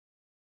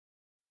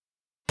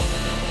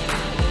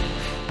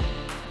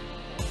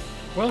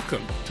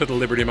Welcome to the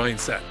Liberty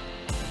Mindset.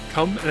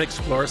 Come and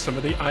explore some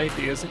of the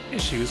ideas and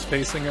issues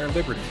facing our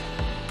liberty.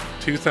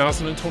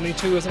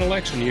 2022 is an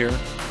election year.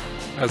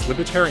 As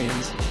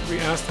libertarians, we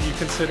ask that you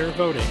consider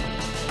voting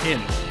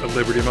in the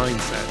Liberty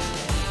Mindset.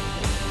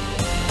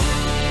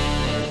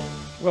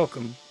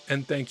 Welcome,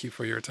 and thank you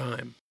for your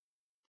time.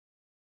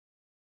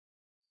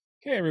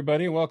 Okay,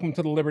 everybody, welcome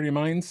to the Liberty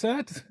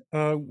Mindset.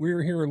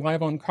 We're here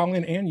live on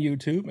Callin and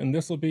YouTube, and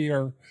this will be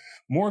our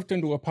morphed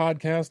into a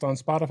podcast on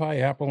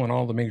Spotify, Apple, and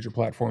all the major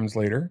platforms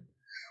later.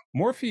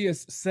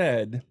 Morpheus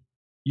said,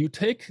 "You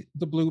take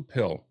the blue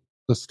pill,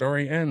 the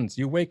story ends.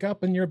 You wake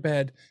up in your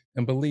bed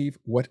and believe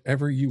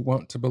whatever you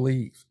want to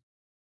believe.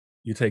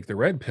 You take the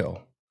red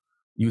pill,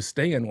 you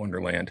stay in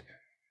Wonderland,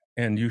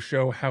 and you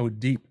show how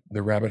deep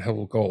the rabbit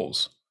hole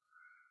goes."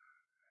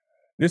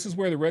 This is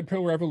where the red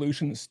pill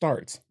revolution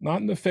starts,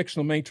 not in the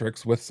fictional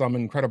matrix with some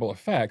incredible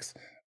effects,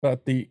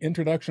 but the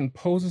introduction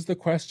poses the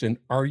question,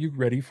 are you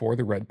ready for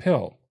the red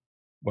pill?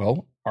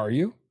 Well, are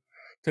you?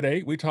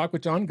 Today, we talk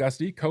with John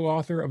Gusty,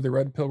 co-author of The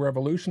Red Pill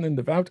Revolution and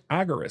devout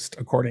agorist,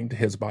 according to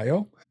his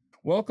bio.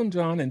 Welcome,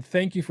 John, and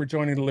thank you for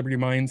joining the Liberty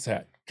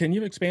Mindset. Can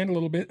you expand a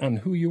little bit on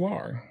who you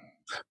are?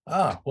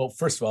 Well,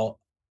 first of all,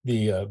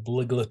 the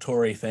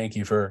obligatory thank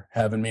you for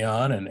having me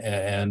on,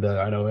 and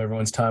I know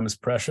everyone's time is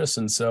precious,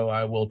 and so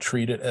I will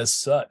treat it as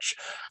such.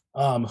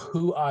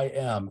 Who I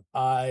am,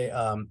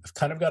 I've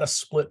kind of got a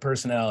split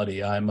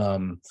personality.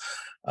 I'm,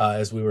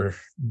 as we were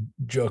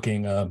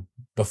joking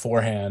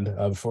beforehand,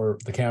 before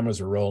the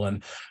cameras were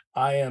rolling,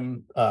 I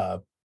am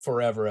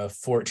forever a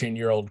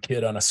 14-year-old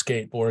kid on a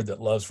skateboard that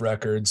loves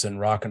records and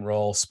rock and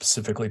roll,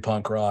 specifically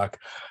punk rock,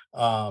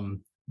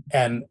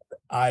 and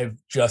I've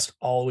just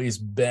always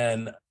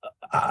been.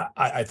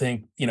 I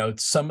think, you know,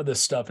 some of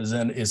this stuff is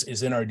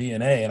in our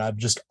DNA, and I've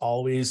just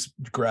always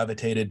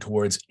gravitated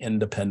towards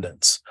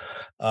independence.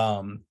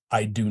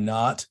 I do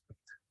not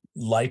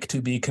like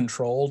to be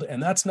controlled,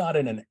 and that's not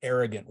in an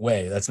arrogant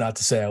way. That's not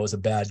to say I was a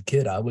bad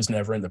kid. I was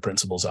never in the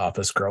principal's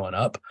office growing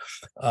up.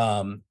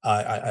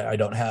 I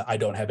don't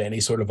have any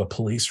sort of a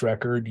police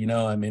record. You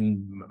know, I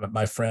mean,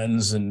 my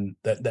friends and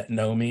that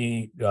know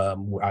me,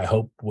 I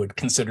hope would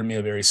consider me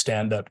a very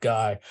stand-up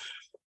guy.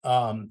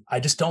 I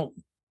just don't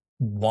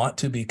want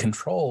to be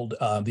controlled.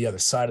 The other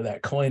side of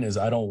that coin is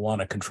I don't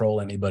want to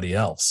control anybody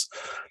else.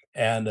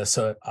 And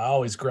so I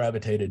always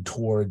gravitated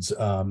towards,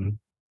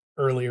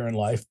 earlier in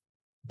life,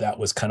 that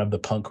was kind of the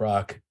punk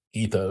rock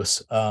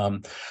ethos.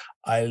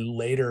 I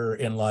later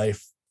in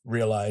life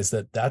realized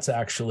that that's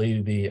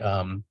actually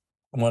the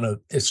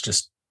it's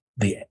just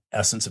the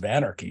essence of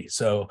anarchy.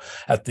 So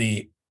at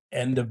the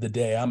end of the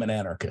day, I'm an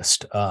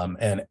anarchist.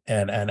 And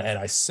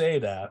I say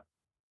that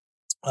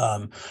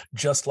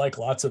just like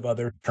lots of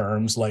other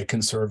terms, like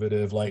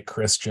conservative, like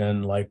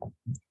Christian, like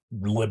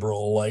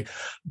liberal, like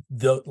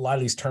a lot of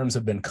these terms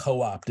have been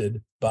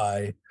co-opted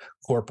by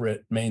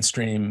corporate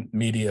mainstream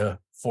media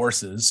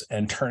forces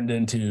and turned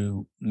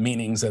into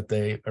meanings that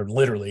they are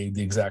literally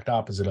the exact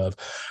opposite of.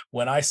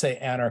 When I say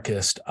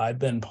anarchist, I've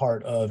been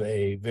part of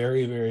a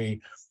very,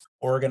 very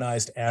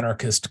organized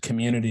anarchist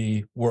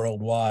community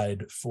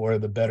worldwide for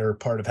the better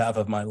part of half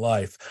of my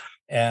life.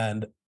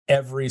 And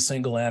every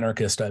single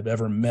anarchist I've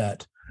ever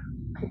met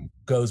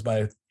goes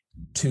by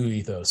two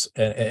ethos,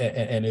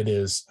 and it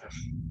is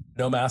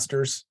no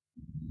masters,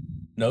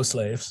 no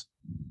slaves.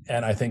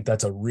 And I think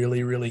that's a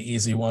really, really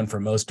easy one for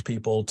most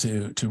people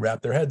to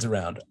wrap their heads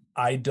around.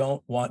 I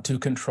don't want to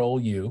control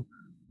you,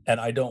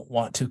 and I don't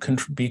want to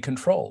be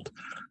controlled.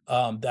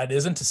 That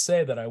isn't to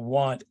say that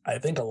I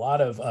think a lot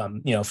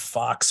of,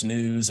 Fox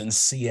News and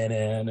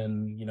CNN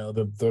and,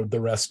 the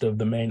rest of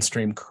the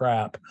mainstream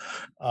crap,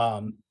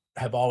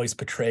 have always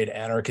portrayed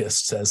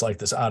anarchists as like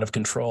this out of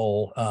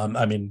control.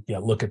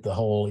 Look at the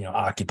whole,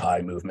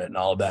 Occupy movement and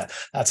all of that.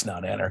 That's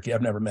not anarchy.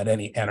 I've never met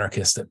any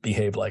anarchists that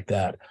behave like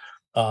that.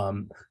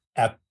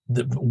 At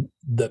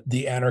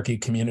the anarchy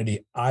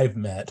community I've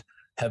met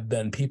have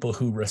been people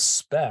who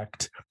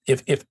respect.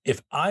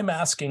 If I'm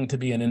asking to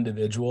be an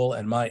individual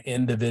and my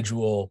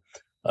individual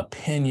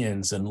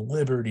opinions and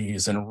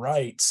liberties and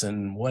rights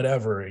and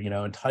whatever,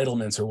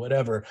 entitlements or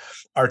whatever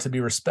are to be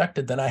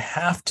respected, then I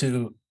have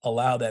to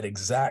allow that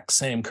exact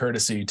same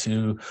courtesy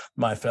to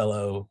my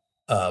fellow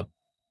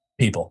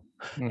people.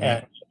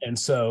 Mm-hmm. And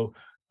so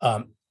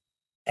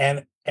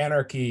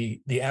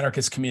anarchy, the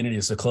anarchist community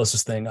is the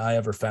closest thing I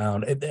ever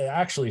found. They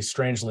actually,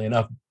 strangely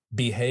enough,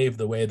 behave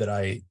the way that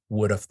I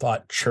would have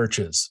thought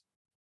churches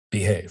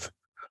behave.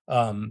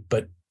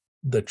 But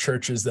the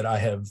churches that I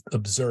have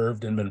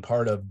observed and been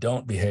part of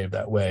don't behave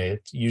that way.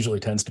 It usually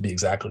tends to be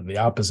exactly the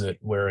opposite,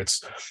 where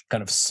it's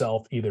kind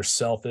of either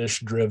selfish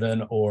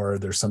driven, or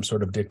there's some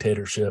sort of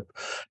dictatorship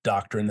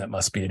doctrine that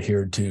must be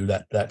adhered to,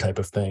 that type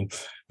of thing.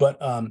 But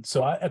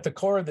so at the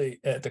core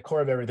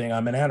of everything,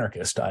 I'm an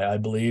anarchist. I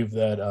believe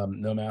that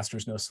no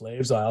masters, no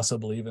slaves. I also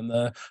believe in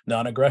the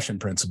non-aggression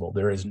principle.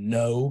 There's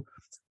no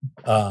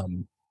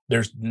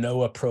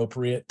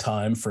appropriate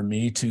time for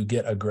me to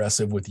get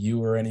aggressive with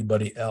you or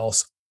anybody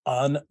else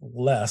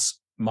unless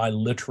my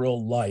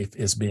literal life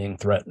is being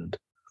threatened,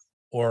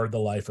 or the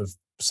life of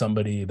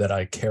somebody that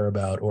I care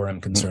about or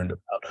am concerned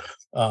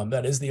about.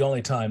 That is the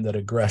only time that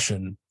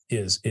aggression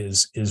is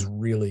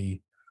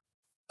really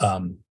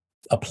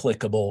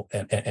applicable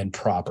and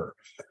proper.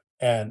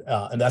 And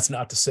that's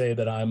not to say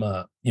that I'm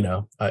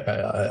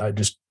I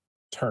just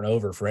turn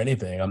over for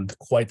anything. I'm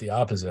quite the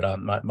opposite.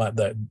 My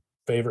that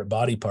favorite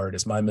body part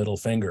is my middle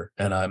finger,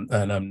 and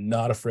I'm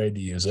not afraid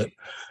to use it.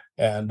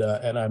 And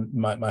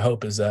my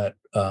hope is that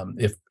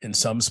if in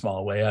some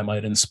small way I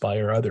might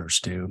inspire others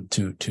to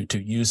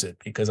use it,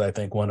 because I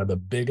think one of the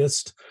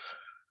biggest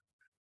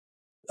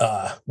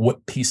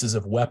what pieces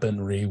of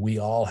weaponry we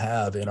all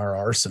have in our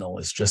arsenal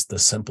is just the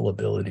simple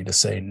ability to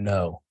say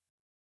no.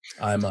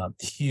 I'm a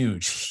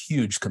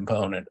huge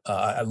component.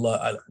 I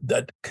love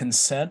that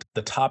consent.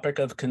 The topic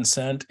of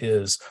consent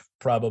is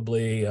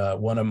probably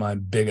one of my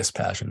biggest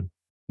passion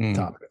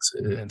topics,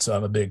 and so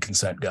I'm a big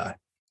consent guy.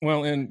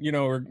 Well, and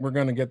we're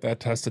going to get that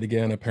tested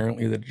again.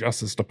 Apparently, the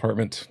Justice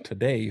Department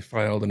today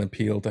filed an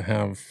appeal to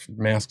have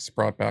masks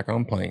brought back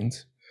on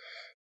planes.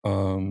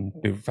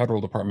 The Federal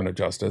Department of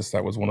Justice,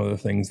 that was one of the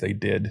things they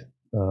did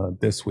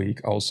this week.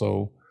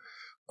 Also,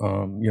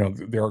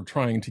 they're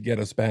trying to get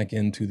us back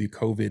into the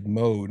COVID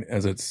mode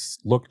as it's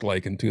looked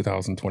like in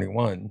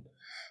 2021.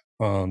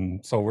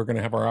 So we're going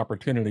to have our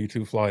opportunity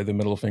to fly the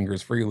middle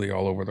fingers freely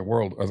all over the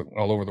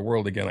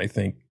world again, I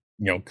think,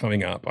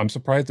 coming up. I'm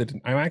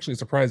actually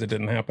surprised it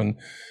didn't happen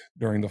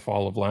during the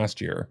fall of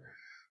last year.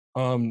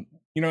 In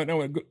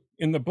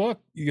the book,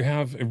 you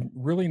have a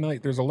really nice,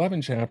 there's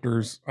 11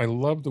 chapters. I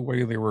love the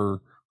way they were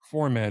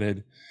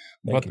formatted,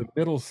 but the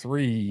middle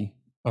three,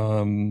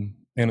 and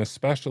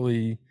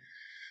especially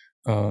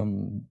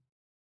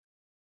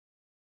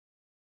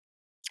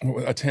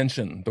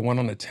attention, the one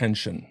on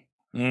attention,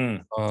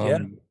 to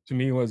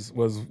me was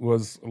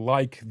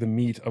like the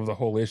meat of the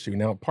whole issue.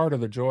 Now, part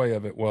of the joy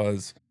of it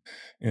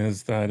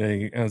is that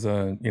as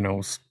a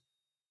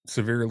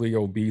severely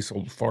obese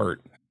old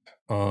fart,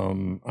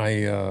 who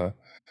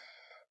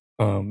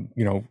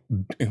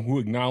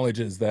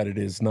acknowledges that it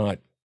is not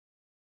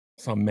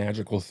some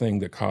magical thing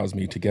that caused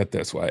me to get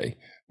this way.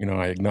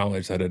 I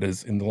acknowledge that it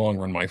is in the long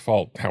run my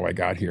fault how I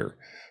got here.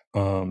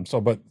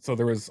 So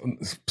there was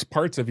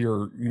parts of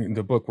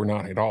the book were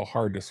not at all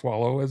hard to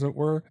swallow, as it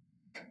were.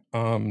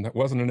 That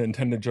wasn't an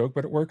intended joke,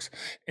 but it works.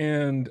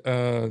 And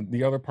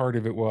the other part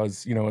of it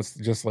was, it's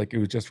just like, it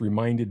was just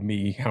reminded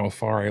me how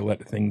far I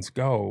let things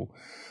go.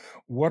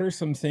 What are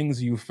some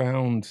things you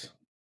found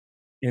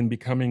in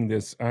becoming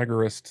this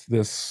agorist,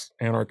 this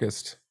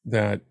anarchist,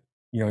 that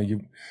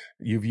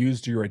you've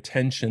used your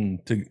attention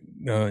to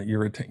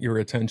your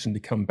attention to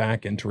come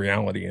back into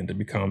reality and to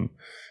become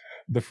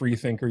the free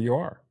thinker you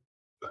are?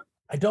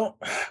 I don't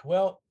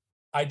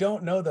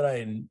know that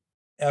I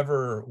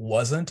ever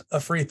wasn't a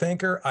free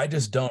thinker. I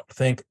just don't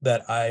think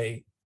that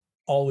I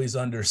always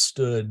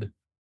understood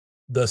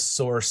the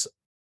source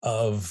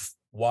of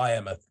why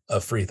I'm a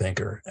free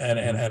thinker. And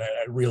I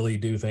really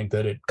do think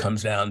that it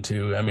comes down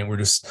to, I mean,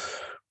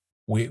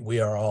 we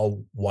are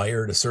all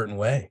wired a certain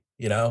way,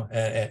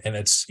 and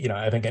it's,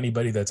 I think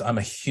anybody I'm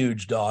a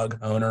huge dog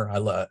owner. I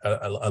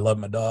love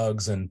my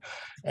dogs. And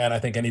I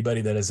think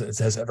anybody that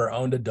has ever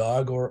owned a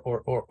dog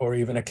or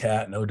even a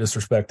cat, no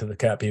disrespect to the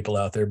cat people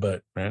out there,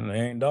 but man, they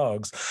ain't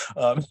dogs.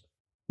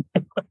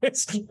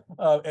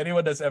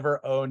 Anyone that's ever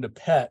owned a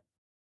pet,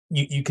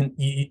 you can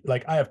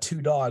like, I have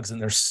two dogs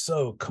and they're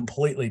so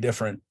completely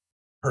different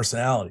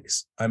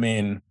personalities. I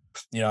mean,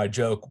 I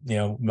joke,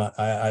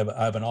 I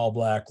have an all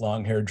black,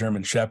 long haired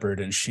German Shepherd,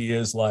 and she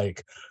is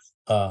like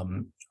a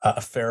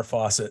Farrah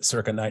Fawcett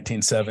circa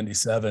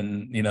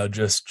 1977.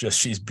 Just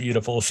she's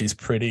beautiful, she's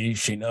pretty,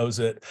 she knows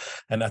it,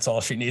 and that's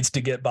all she needs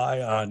to get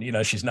by on.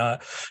 She's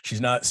not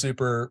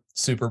super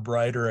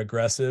bright or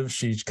aggressive.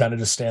 She kind of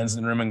just stands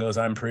in the room and goes,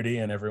 "I'm pretty,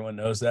 and everyone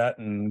knows that,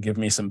 and give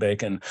me some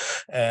bacon."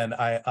 And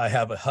I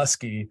have a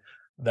husky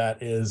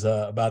that is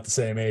about the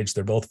same age.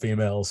 They're both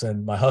females,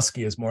 and my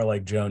husky is more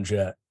like Joan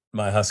Jett.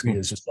 My husky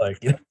is just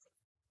like,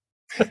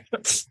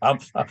 I'm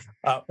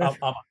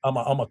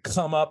gonna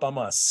come up, I'm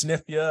gonna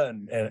sniff you,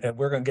 and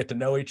we're gonna get to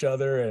know each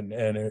other, and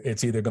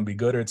it's either gonna be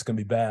good or it's gonna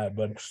be bad.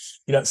 But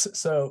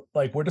so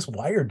like, we're just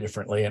wired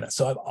differently, and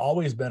so I've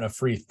always been a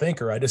free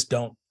thinker. I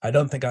don't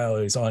think I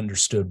always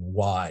understood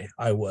why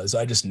I was.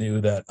 I just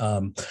knew that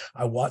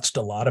I watched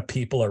a lot of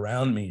people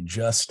around me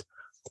just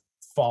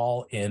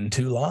fall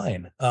into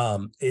line.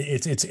 I've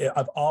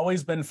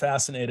always been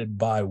fascinated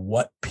by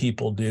what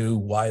people do,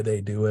 why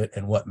they do it,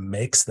 and what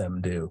makes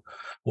them do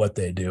what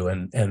they do.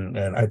 And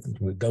I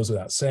think it goes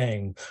without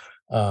saying,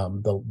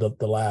 the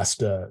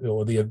last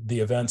the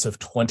events of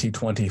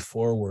 2020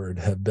 forward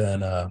have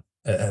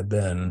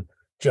been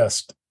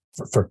just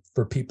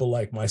for people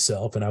like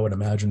myself, and I would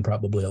imagine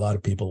probably a lot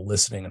of people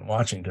listening and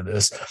watching to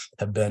this,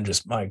 have been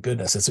just, my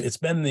goodness, it's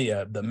been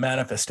the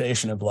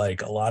manifestation of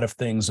like a lot of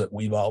things that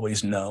we've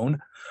always known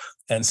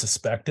and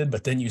suspected,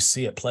 but then you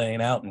see it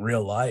playing out in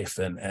real life,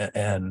 and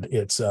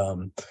it's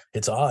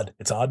odd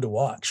to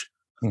watch.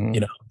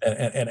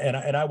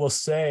 And I will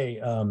say,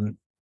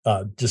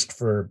 just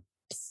for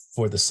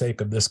the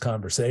sake of this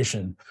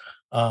conversation,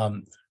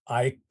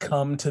 I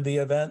come to the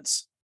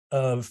events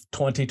of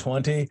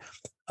 2020,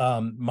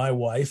 my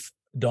wife,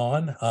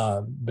 Dawn,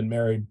 been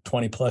married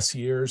 20 plus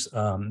years.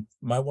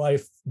 My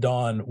wife,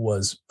 Dawn,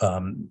 was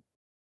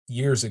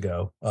years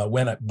ago,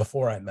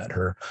 before I met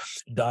her,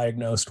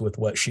 diagnosed with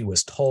what she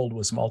was told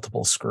was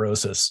multiple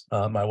sclerosis.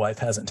 My wife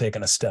hasn't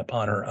taken a step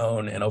on her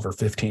own in over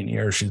 15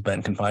 years. She's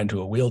been confined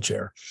to a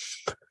wheelchair.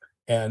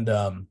 And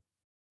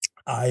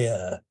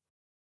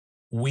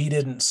we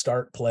didn't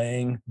start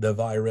playing the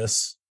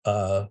virus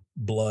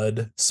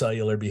blood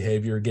cellular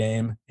behavior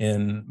game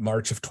in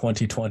March of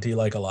 2020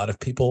 like a lot of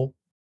people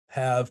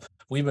have.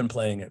 We've been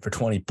playing it for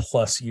 20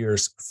 plus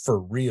years for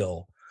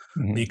real,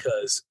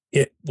 because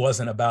it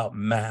wasn't about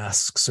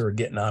masks or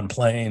getting on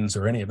planes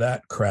or any of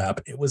that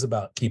crap. It was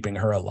about keeping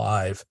her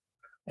alive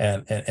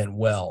and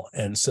well.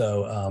 And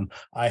so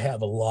I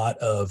have a lot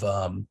of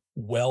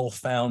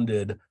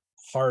well-founded,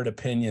 hard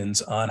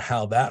opinions on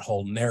how that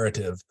whole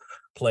narrative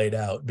played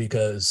out,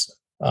 because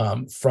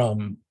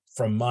from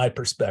my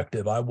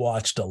perspective, I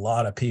watched a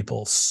lot of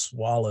people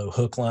swallow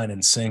hook, line,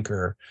 and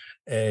sinker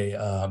a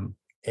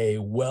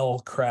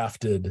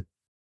well-crafted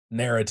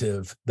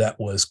narrative that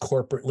was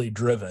corporately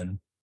driven,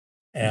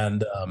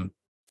 and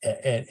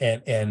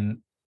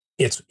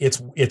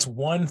it's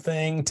one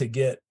thing to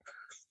get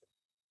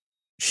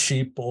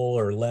sheeple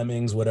or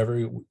lemmings,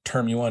 whatever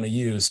term you want to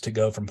use, to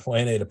go from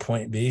point A to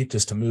point B,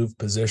 just to move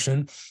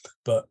position.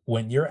 But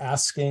when you're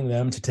asking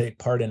them to take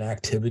part in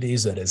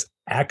activities that is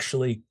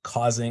actually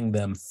causing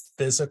them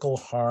physical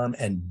harm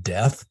and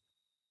death,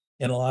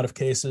 in a lot of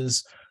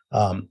cases,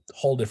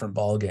 whole different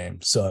ball game.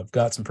 So I've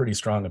got some pretty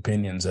strong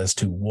opinions as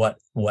to what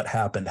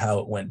happened, how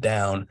it went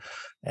down,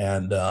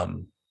 and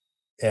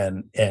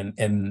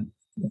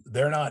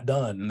they're not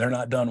done. They're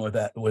not done with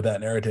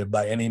that narrative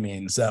by any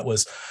means. That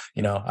was,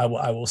 I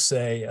will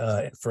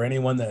say, for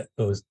anyone that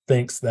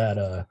thinks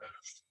that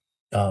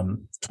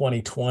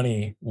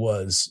 2020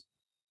 was,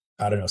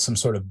 I don't know, some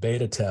sort of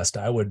beta test,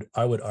 I would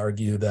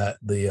argue that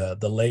the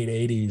late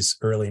 80s,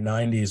 early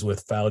 90s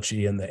with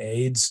Fauci and the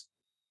AIDS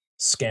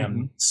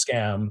scam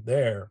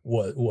there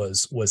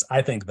was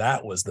I think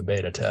that was the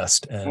beta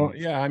test. And well,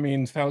 yeah, I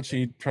mean,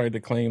 Fauci tried to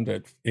claim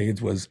that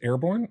AIDS was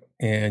airborne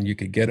and you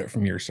could get it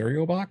from your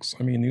cereal box.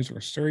 I mean, these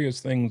were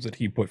serious things that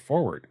he put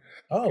forward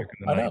back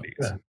in the 90s.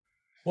 Yeah.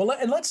 Well,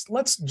 and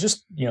let's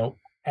just,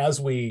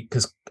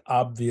 because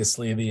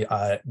obviously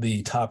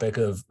the topic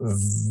of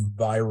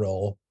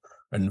viral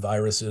and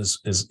viruses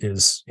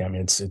is I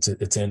mean,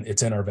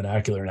 it's in our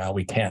vernacular now.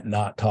 We can't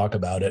not talk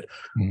about it.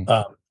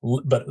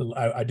 But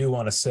I do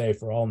want to say,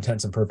 for all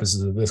intents and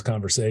purposes of this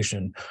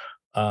conversation,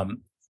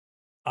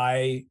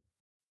 I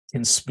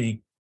can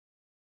speak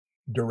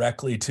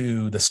directly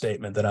to the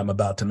statement that I'm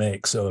about to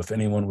make. So if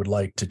anyone would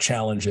like to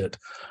challenge it,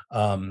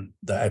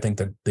 I think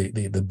that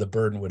the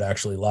burden would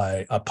actually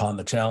lie upon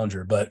the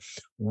challenger. But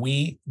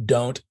we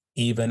don't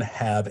even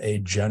have a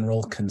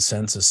general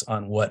consensus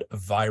on what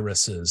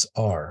viruses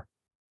are.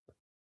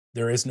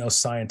 There is no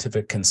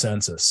scientific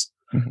consensus.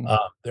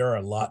 There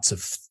are lots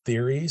of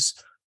theories.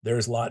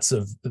 There's lots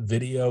of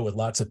video with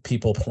lots of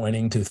people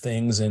pointing to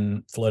things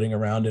and floating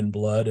around in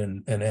blood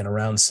and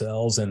around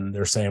cells, and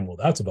they're saying, well,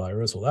 that's a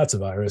virus. Well, that's a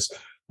virus.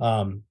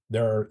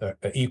 There are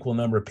an equal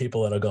number of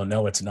people that'll go,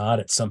 no, it's not.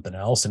 It's something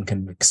else, and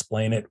can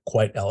explain it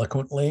quite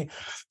eloquently.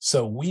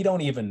 So we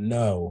don't even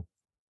know.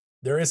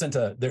 There isn't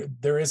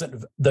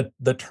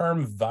the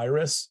term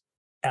virus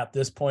at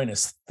this point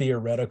is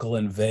theoretical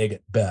and vague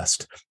at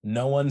best.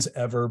 No one's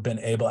ever been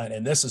able,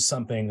 and this is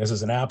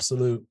an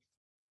absolute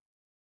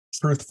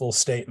truthful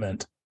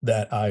statement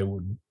that I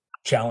would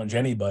challenge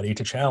anybody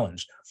to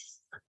challenge.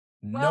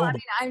 Well, I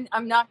mean,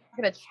 I'm not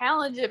going to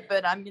challenge it,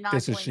 but I'm not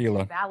this going is Sheila.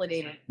 to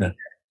validate it.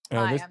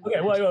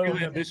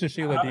 This is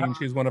Sheila Dean.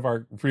 She's one of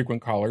our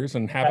frequent callers,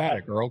 and have at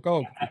it, girl.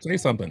 Go say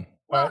something.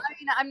 Well, I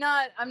mean,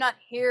 I'm not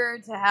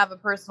here to have a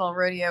personal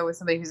rodeo with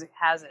somebody who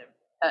has it.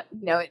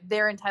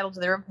 They're entitled to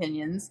their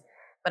opinions,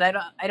 but I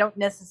don't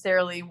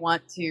necessarily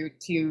want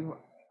to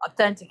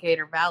authenticate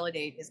or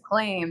validate his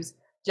claims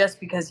just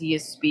because he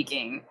is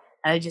speaking.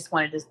 And I just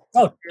wanted to.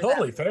 Oh,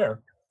 totally fair.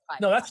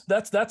 No,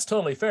 that's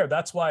totally fair.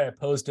 That's why I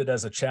posed it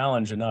as a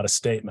challenge and not a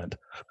statement.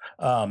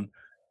 Now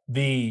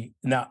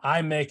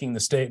I'm making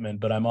the statement,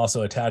 but I'm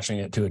also attaching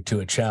it to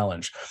a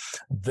challenge.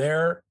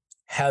 There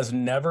has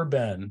never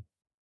been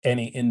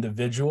any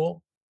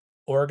individual,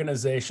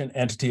 organization,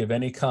 entity of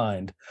any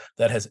kind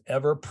that has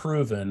ever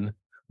proven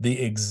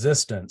the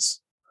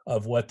existence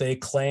of what they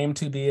claim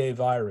to be a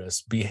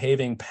virus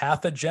behaving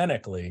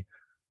pathogenically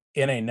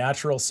in a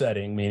natural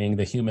setting, meaning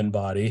the human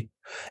body,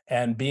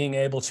 and being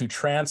able to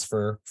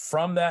transfer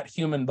from that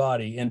human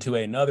body into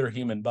another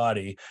human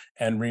body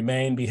and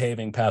remain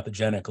behaving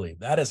pathogenically.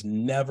 That has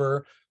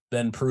never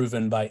been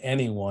proven by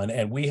anyone.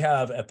 And we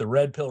have at the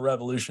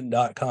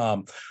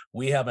redpillrevolution.com,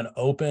 we have an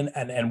open,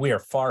 and we are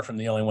far from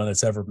the only one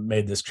that's ever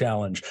made this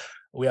challenge.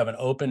 We have an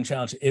open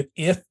challenge.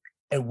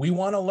 And we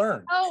want to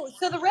learn. Oh,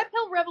 so the Red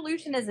Pill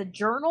Revolution is a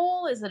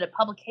journal? Is it a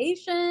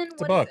publication?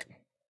 It's a book.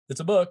 It's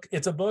a book.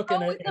 It's a book.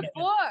 Oh, it's a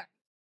book.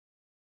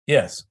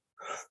 Yes.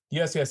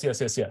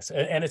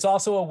 And it's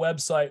also a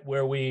website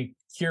where we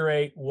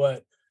curate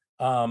what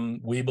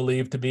we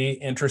believe to be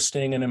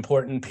interesting and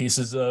important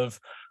pieces of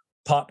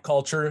pop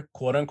culture,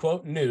 quote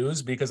unquote,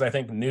 news, because I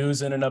think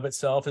news in and of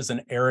itself is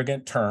an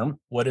arrogant term.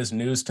 What is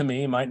news to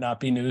me might not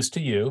be news to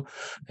you.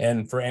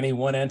 And for any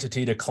one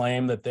entity to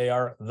claim that they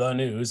are the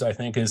news, I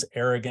think is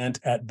arrogant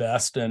at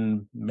best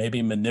and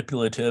maybe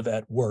manipulative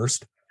at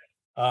worst.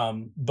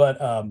 Well, but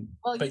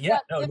you've yeah,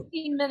 got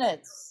 15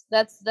 minutes.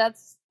 That's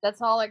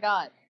all I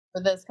got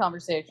for this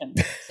conversation.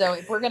 So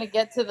if we're gonna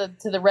get to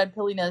the red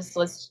pilliness,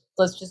 let's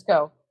just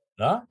go.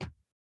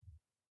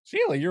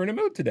 Sheila, you're in a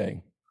mood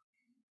today.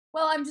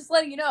 Well, I'm just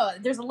letting you know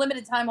there's a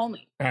limited time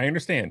only. I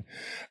understand.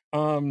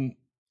 In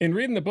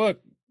reading the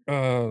book,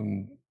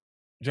 John,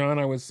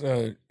 I was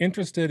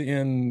interested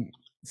in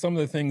some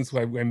of the things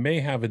I may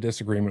have a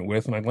disagreement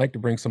with, and I'd like to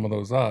bring some of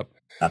those up.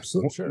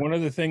 Absolutely, sure. One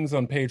of the things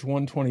on page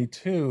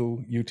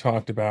 122 you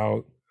talked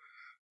about,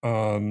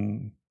 I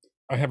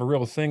have a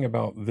real thing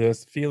about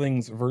this,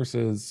 feelings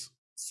versus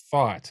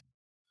thought.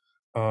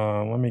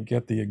 Let me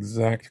get the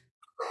exact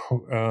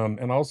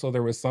and also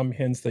there was some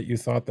hints that you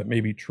thought that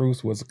maybe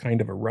truth was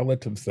kind of a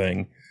relative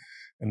thing,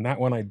 and that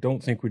one I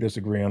don't think we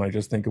disagree on. I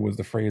just think it was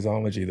the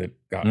phraseology that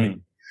got me.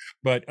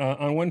 But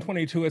on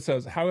 122 it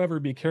says, however,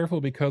 be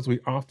careful because we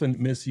often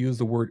misuse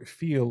the word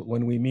feel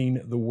when we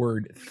mean the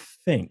word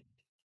think.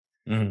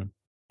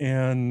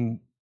 And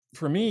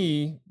for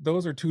me,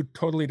 those are two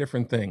totally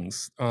different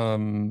things,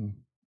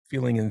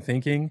 feeling and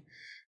thinking.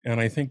 And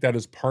I think that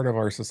is part of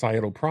our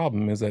societal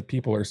problem, is that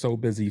people are so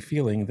busy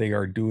feeling they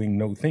are doing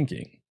no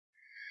thinking.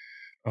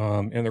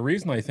 And the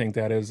reason I think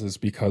that is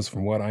because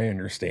from what I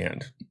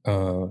understand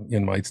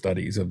in my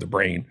studies of the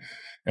brain,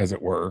 as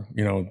it were,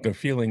 the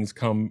feelings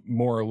come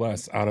more or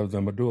less out of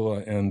the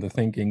medulla and the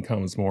thinking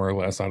comes more or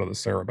less out of the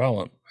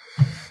cerebellum.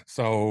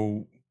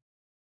 So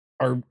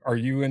are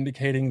you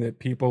indicating that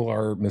people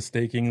are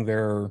mistaking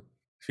their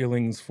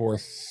feelings for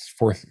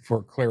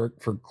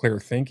clear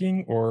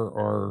thinking,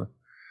 or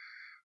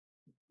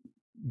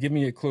give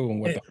me a clue on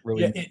what that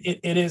really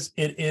is?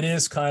 It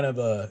is kind of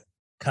a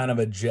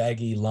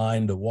jaggy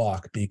line to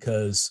walk,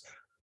 because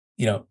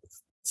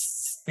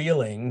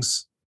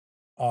feelings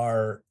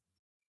are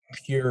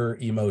pure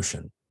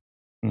emotion,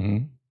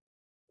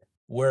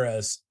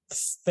 whereas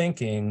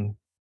thinking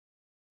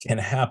can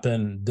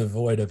happen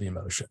devoid of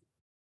emotion.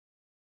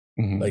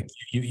 Like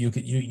you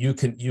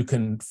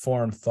can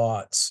form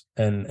thoughts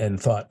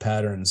and thought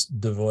patterns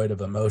devoid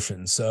of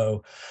emotion.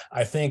 So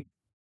I think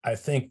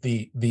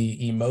the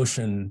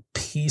emotion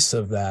piece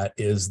of that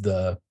is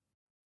the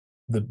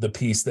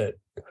piece that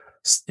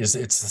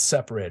it's the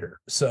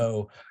separator.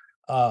 So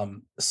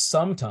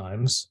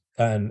sometimes,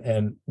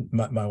 and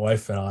my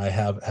wife and I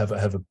have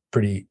a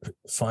pretty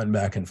fun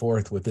back and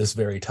forth with this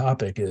very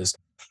topic, is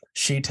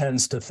she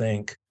tends to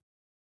think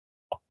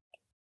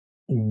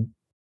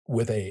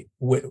with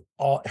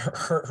all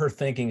her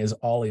thinking is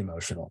all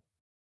emotional,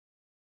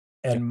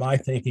 and my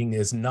thinking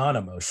is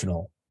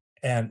non-emotional,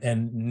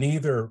 and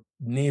neither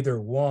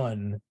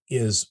one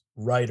is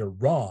right or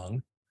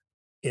wrong.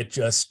 It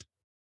just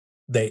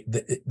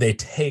they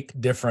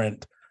take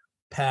different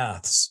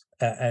paths,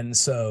 and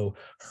so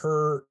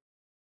her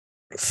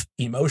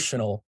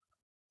emotional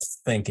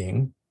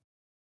thinking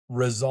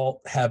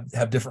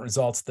have different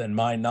results than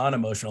my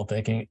non-emotional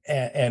thinking,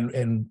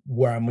 and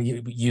where I'm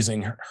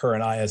using her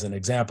and I as an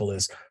example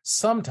is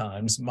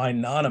sometimes my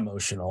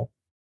non-emotional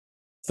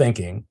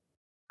thinking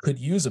could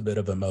use a bit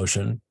of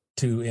emotion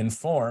to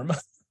inform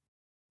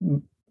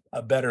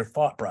a better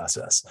thought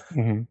process.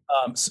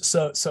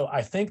 So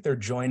I think they're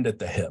joined at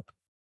the hip,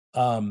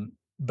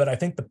 but I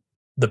think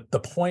the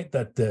point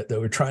that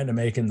we're trying to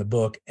make in the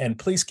book, and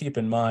please keep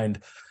in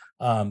mind,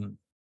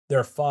 there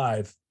are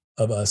 5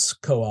 of us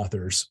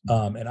co-authors,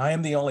 and I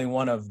am the only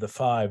one of the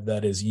 5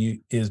 that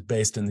is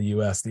based in the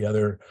U.S. The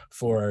other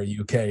 4 are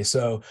UK.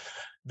 So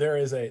there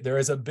is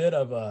a bit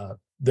of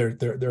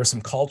there are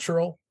some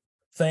cultural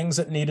things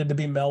that needed to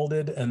be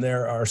melded, and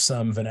there are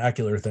some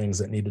vernacular things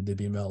that needed to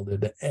be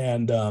melded.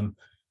 And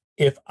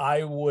if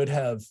I would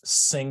have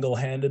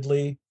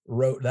single-handedly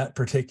wrote that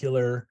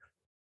particular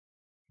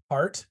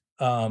part,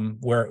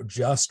 where it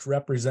just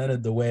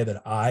represented the way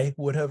that I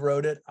would have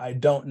wrote it, I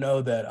don't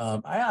know that.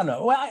 I don't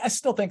know. Well, I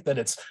still think that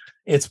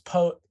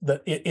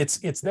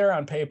it's there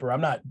on paper.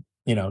 I'm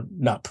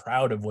not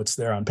proud of what's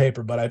there on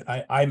paper, but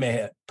I may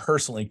have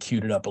personally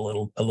queued it up a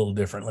little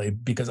differently,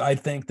 because I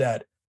think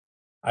that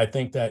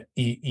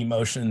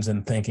emotions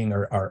and thinking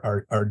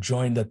are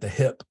joined at the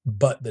hip,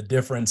 but the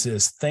difference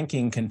is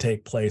thinking can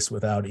take place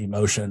without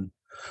emotion.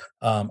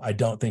 I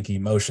don't think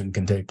emotion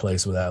can take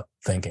place without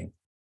thinking.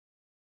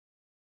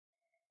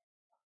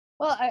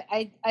 Well,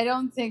 I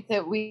don't think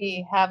that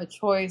we have a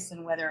choice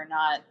in whether or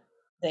not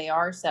they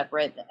are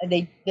separate.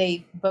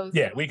 They both.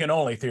 Yeah, we can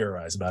only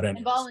theorize about it.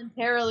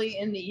 Involuntarily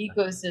in the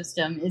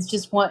ecosystem. It's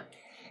just what,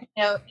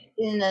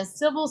 in a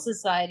civil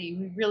society,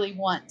 we really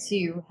want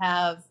to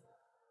have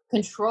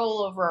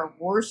control over our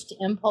worst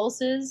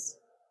impulses.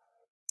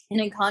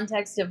 And in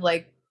context of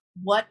like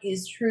what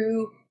is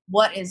true,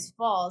 what is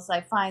false,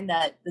 I find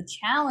that the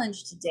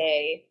challenge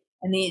today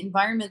and the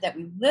environment that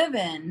we live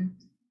in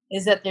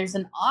is that there's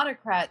an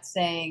autocrat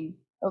saying,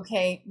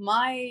 okay,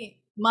 my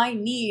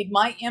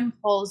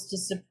impulse to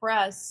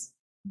suppress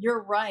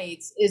your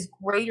rights is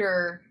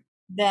greater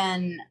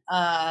than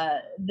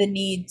the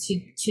need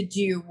to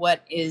do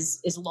what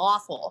is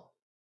lawful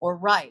or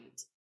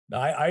right.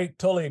 I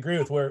totally agree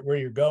with where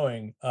you're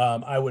going.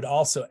 I would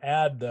also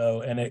add,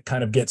 though, and it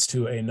kind of gets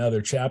to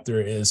another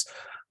chapter, is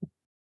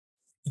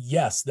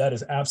yes, that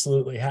is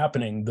absolutely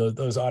happening.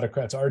 Those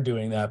autocrats are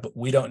doing that, but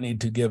we don't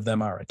need to give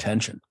them our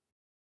attention.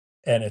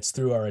 And it's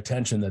through our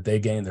attention that they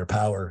gain their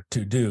power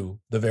to do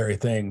the very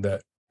thing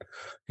that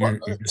you're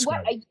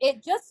describing.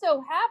 It just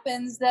so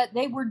happens that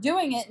they were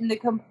doing it in the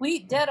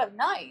complete dead of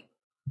night,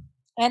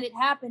 and it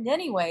happened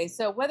anyway.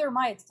 So whether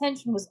my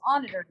attention was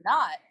on it or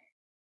not,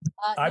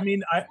 I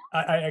mean,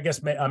 I guess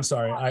I'm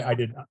sorry. I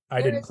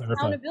didn't clarify.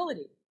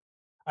 Accountability.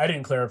 I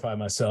didn't clarify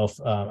myself,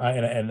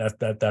 and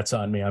that's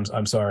on me.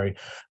 I'm sorry.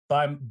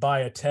 By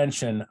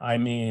attention, I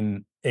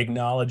mean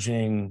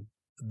acknowledging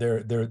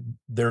their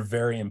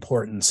very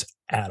importance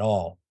at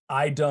all.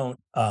 I don't.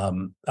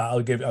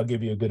 I'll give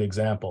you a good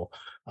example.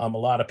 A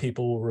lot of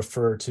people will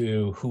refer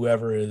to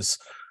whoever is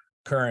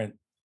current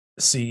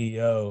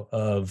CEO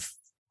of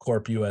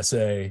Corp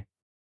USA,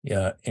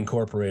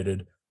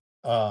 Incorporated,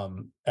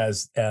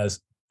 as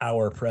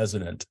our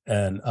president,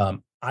 and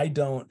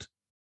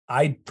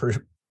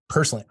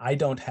personally, I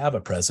don't have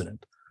a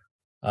president.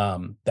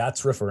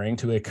 That's referring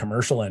to a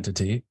commercial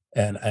entity,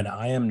 and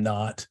I'm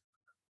not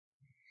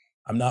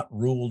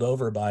ruled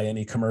over by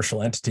any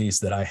commercial entities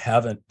that I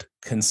haven't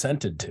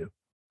consented to.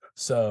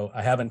 So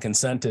I haven't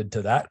consented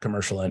to that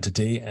commercial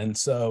entity, and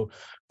so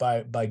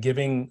by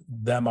giving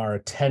them our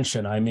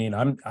attention, I mean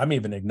I'm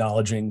even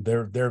acknowledging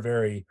their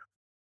very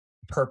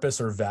purpose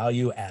or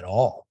value at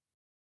all.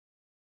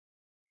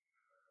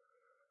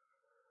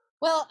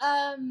 Well,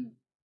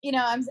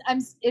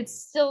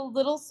 it's still a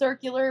little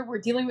circular. We're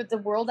dealing with the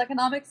World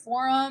Economic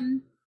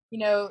Forum.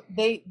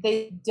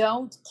 They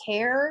don't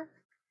care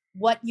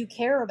what you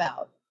care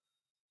about.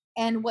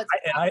 And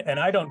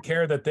I don't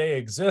care that they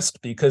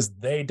exist, because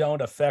they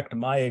don't affect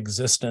my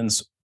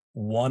existence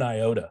one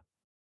iota.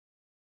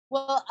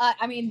 Well,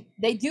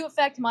 they do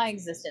affect my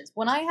existence.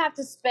 When I have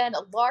to spend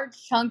a large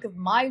chunk of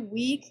my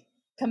week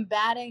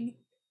combating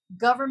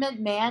government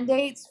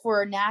mandates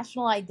for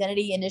national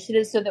identity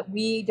initiatives so that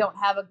we don't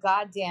have a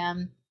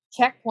goddamn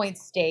checkpoint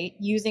state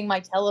using my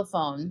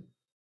telephone,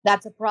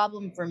 that's a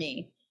problem for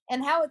me.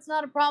 And how it's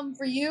not a problem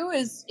for you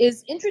is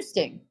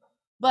interesting.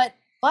 But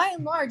by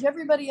and large,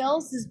 everybody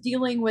else is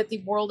dealing with the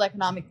World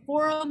Economic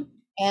Forum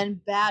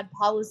and bad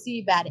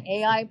policy, bad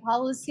AI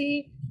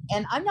policy,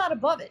 and I'm not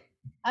above it.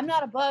 I'm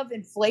not above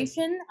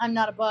inflation. I'm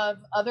not above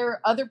other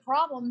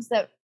problems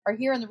that are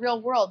here in the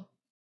real world.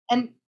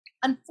 And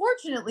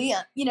unfortunately,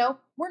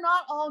 we're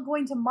not all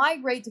going to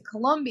migrate to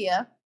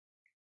Colombia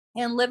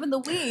and live in the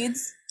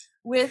weeds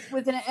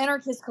with an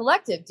anarchist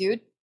collective, dude.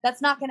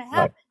 That's not going to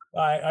happen.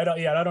 I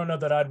don't know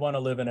that I'd want to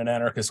live in an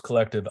anarchist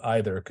collective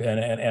either,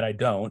 and I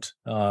don't.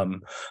 I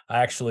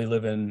actually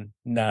live in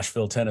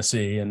Nashville,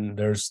 Tennessee, and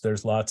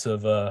there's lots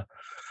of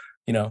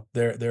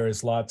there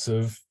is lots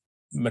of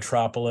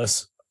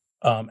metropolis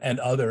and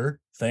other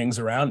things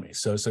around me.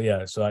 So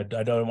I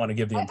don't want to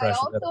give the impression.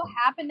 I also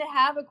happen to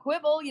have a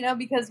quibble,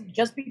 because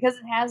just because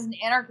it has an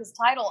anarchist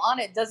title on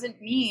it doesn't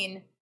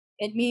mean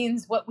it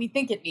means what we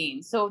think it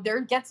means. So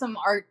there gets some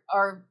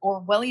our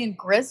Orwellian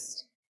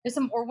grist. There's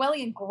some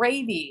Orwellian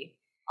gravy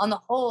on the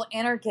whole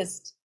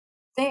anarchist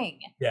thing.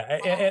 Yeah,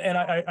 and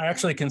I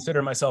actually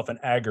consider myself an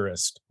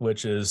agorist,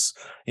 which is,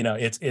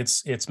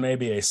 it's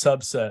maybe a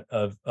subset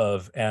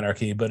of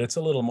anarchy, but it's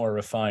a little more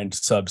refined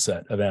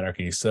subset of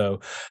anarchy.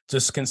 So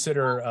just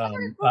consider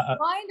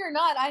refined or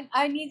not,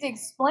 I need to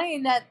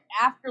explain that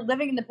after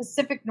living in the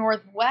Pacific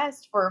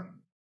Northwest for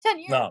 10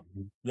 years.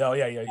 No,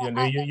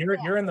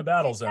 you're in the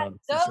battle zone.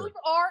 Those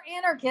are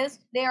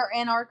anarchists. They are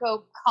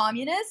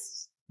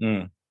anarcho-communists.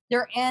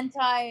 They're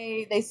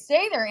they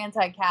say they're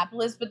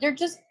anti-capitalist, but they're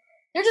just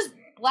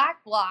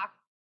black bloc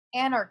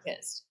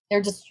anarchists.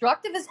 They're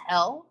destructive as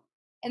hell,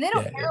 and they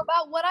don't care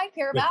about what I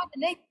care about,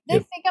 and they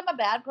think I'm a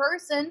bad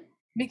person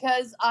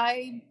because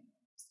I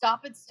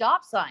stop at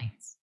stop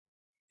signs.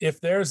 If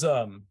there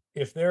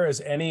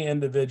is any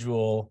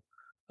individual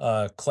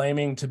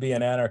claiming to be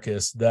an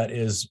anarchist that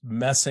is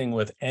messing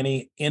with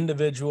any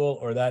individual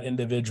or that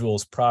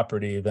individual's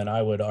property, then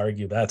I would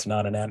argue that's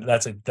not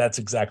that's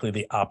exactly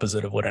the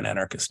opposite of what an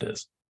anarchist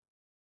is.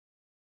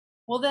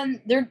 Well,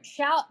 then there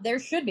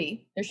should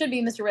be,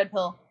 Mr. Red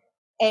Pill,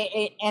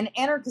 an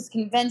anarchist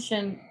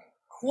convention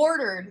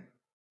quartered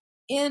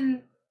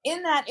in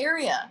that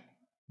area.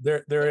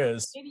 There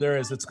is.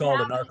 It's called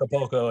an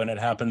Acapulco, and it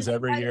happens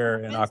every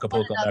year in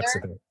Acapulco,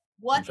 Mexico.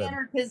 What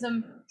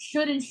anarchism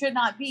should and should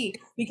not be,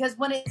 because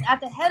when it's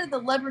at the head of the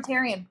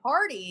Libertarian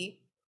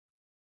Party,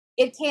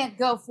 it can't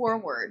go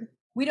forward.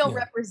 We don't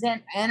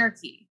represent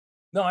anarchy.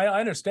 No, I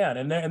understand,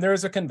 and there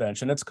is a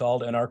convention. It's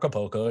called an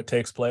Acapulco. It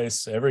takes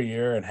place every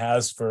year and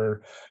has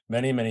for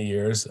many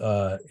years.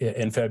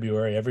 In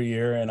February every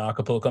year in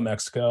Acapulco,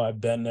 Mexico.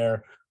 I've been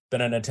there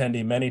been an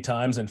attendee many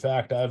times. In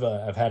fact,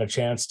 I've had a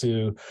chance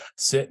to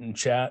sit and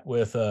chat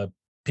with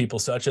people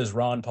such as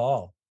Ron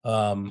Paul,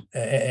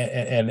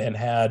 and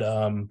had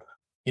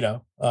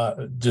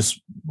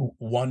just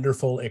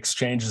wonderful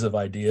exchanges of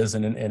ideas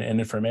and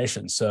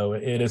information. So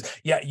it is,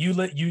 yeah.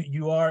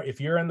 You are, if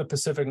you're in the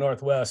Pacific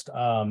Northwest,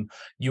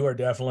 you are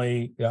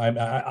definitely.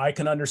 I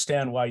can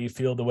understand why you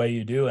feel the way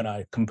you do, and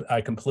I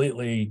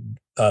completely.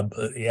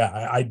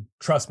 I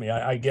trust me.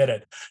 I get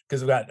it,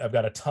 because I've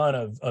got a ton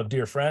of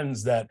dear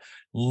friends that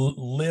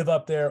live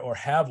up there or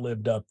have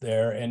lived up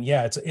there, and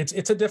yeah,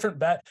 it's a different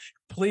bet.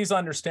 Please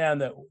understand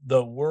that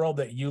the world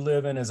that you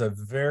live in is a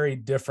very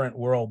different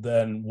world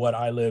than what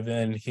I live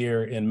in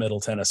here in Middle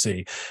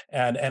Tennessee,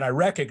 and I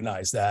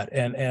recognize that,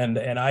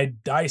 and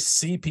I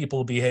see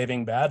people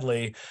behaving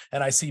badly,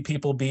 and I see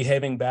people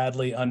behaving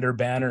badly under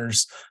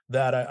banners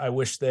that I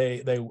wish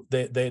they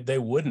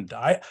wouldn't.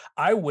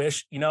 I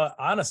wish,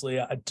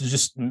 honestly, to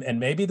just, and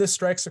maybe this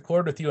strikes a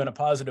chord with you in a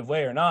positive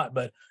way or not,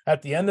 but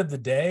at the end of the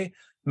day,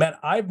 man,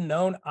 I've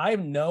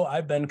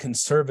been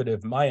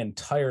conservative my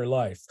entire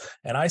life.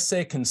 And I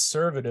say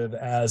conservative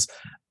as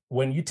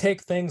when you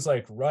take things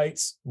like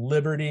rights,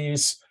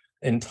 liberties,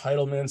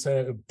 entitlements,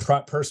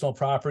 personal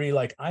property,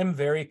 like I'm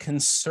very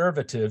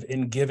conservative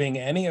in giving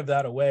any of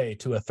that away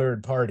to a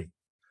third party.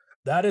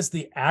 That is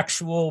the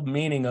actual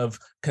meaning of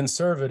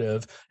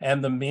conservative,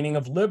 and the meaning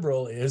of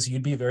liberal is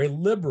you'd be very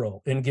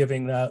liberal in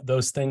giving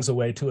those things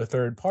away to a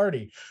third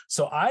party.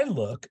 So I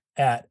look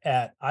at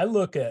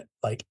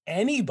like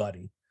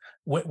anybody.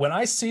 When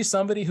I see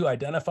somebody who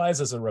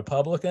identifies as a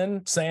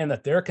Republican saying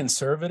that they're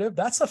conservative,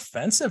 that's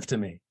offensive to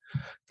me,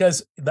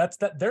 because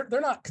they're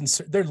not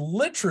they're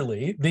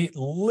literally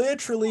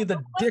the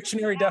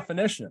dictionary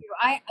definition.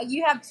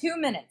 You have 2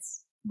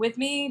 minutes with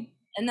me,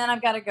 and then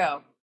I've got to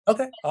go.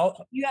 Okay.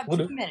 You have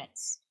 2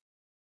 minutes.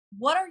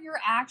 What are your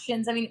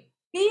actions? I mean,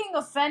 being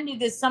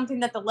offended is something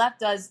that the left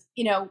does,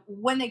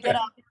 when they get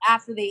up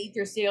after they eat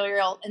their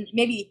cereal, and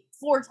maybe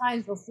 4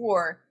 times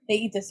before they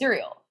eat the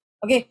cereal.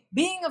 Okay.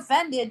 Being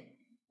offended,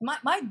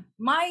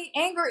 my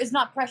anger is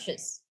not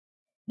precious.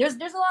 There's a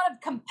lot of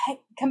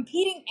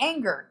competing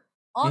anger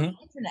on the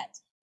internet.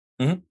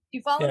 Mm-hmm.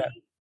 You follow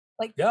me?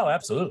 Like, yeah,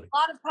 absolutely. A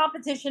lot of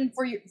competition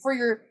for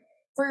your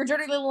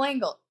dirty little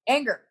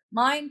anger.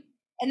 Mine,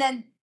 and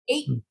then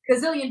 8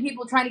 gazillion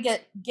people trying to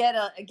get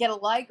a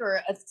like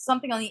or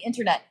something on the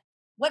internet.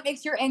 What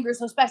makes your anger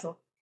so special?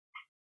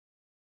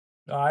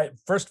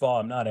 First of all,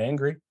 I'm not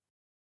angry.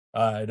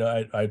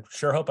 I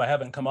sure hope I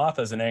haven't come off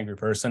as an angry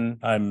person.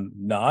 I'm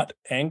not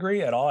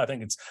angry at all. I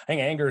think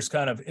anger is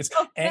kind of,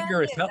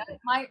 anger is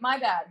my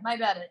bad.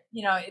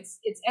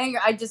 It's anger.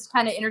 I just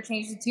kind of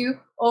interchanged the two.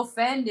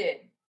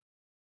 Offended.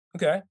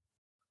 Okay.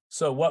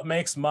 So what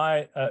makes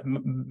my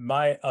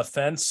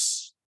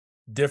offense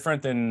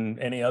different than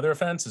any other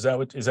offense? Is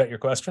that your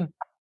question?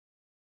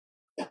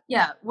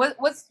 Yeah.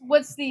 What's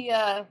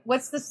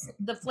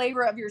the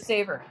flavor of your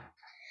savor?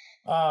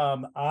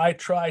 I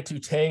try to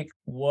take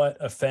what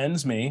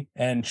offends me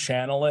and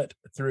channel it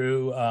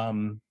through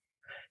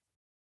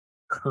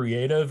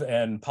creative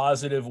and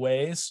positive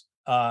ways,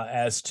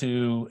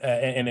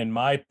 and in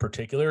my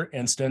particular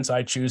instance,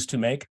 I choose to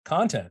make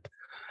content.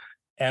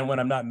 And when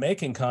I'm not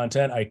making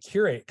content, I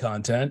curate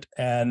content,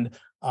 and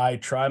I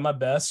try my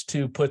best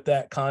to put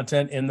that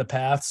content in the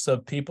paths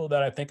of people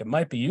that I think it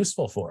might be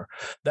useful for.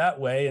 That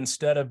way,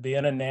 instead of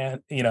being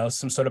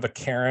some sort of a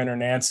Karen or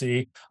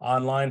Nancy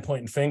online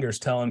pointing fingers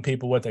telling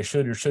people what they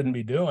should or shouldn't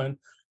be doing,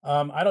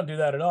 I don't do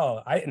that at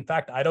all. In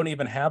fact, I don't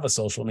even have a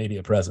social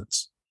media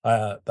presence.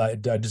 I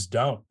just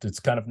don't. It's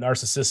kind of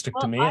narcissistic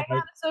to me. I have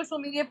a social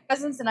media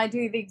presence, and I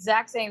do the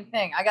exact same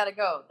thing. I got to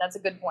go. That's a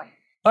good point.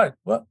 All right.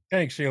 Well,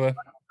 thanks, Sheila.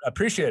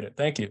 Appreciate it.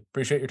 Thank you.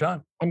 Appreciate your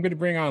time. I'm going to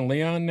bring on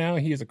Leon now.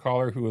 He is a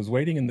caller who is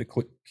waiting in the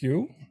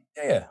queue.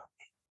 Yeah.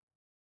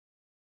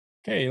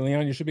 Okay,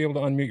 Leon, you should be able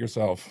to unmute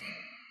yourself.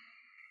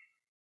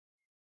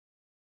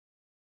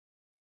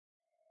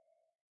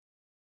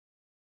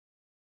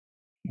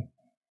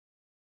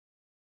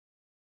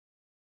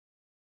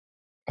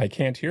 I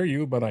can't hear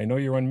you, but I know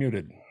you're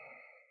unmuted.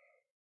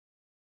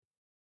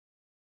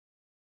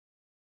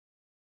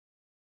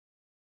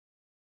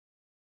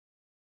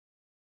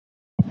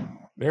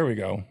 There we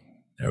go.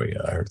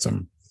 I heard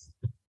some.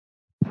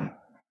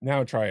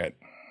 Now try it.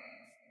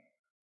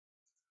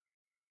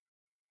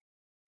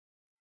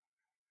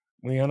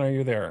 Leon, are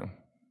you there?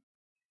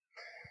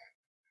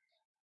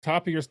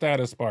 Top of your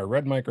status bar,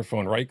 red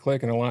microphone, right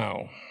click and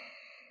allow.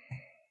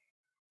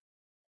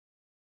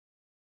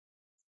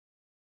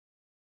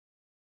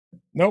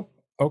 Nope.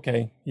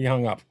 Okay, he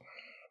hung up,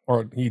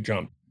 or he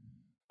jumped.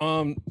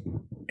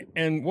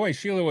 And boy,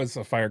 Sheila was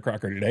a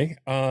firecracker today.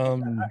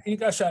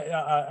 Gosh,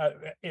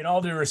 in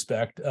all due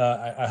respect,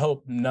 I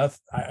hope nothing.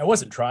 I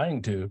wasn't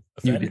trying to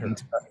offend her.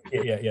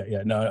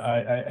 Yeah. No,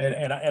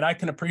 I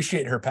can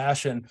appreciate her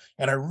passion,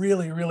 and I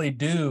really, really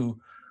do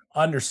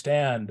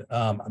understand.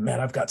 Man,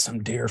 I've got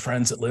some dear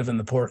friends that live in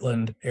the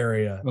Portland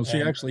area. Well,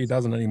 she actually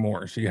doesn't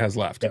anymore. She has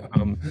left. Yeah,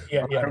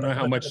 I don't know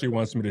how much she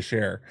wants me to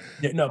share.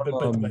 Yeah, no,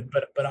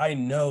 but I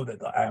know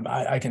that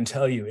I can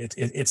tell you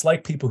it's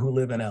like people who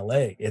live in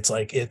LA. It's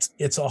like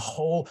it's a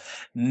whole.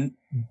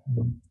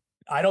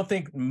 I don't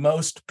think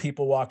most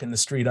people walking the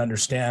street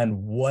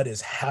understand what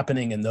is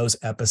happening in those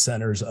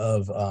epicenters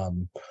of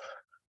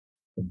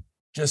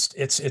it's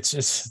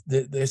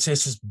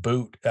just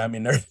boot. I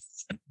mean,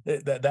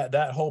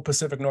 that whole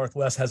Pacific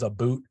Northwest has a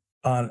boot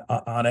on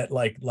it,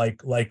 like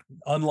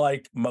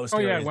unlike most Oh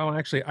yeah, areas. well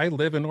actually I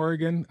live in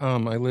Oregon.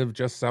 I live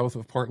just south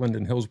of Portland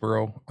in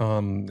Hillsboro.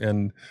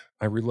 And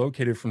I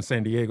relocated from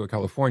San Diego,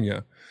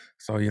 California.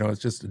 So, it's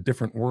just a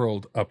different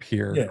world up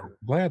here. Yeah.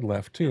 Vlad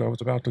left too. I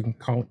was about to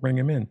bring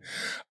him in.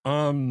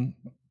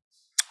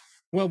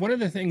 Well, one of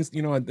the things,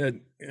 that,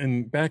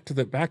 and back to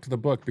the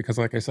book, because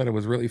like I said, it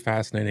was really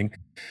fascinating.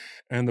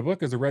 And the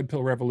book is a Red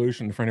Pill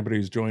Revolution for anybody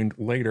who's joined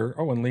later.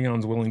 Oh, and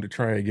Leon's willing to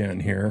try again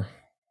here.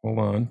 Hold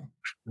on.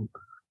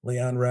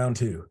 Leon, round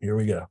 2. Here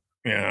we go.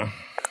 Yeah.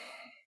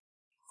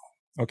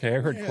 Okay, I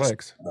heard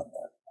clicks. Can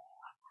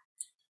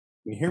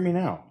you hear me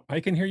now?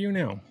 I can hear you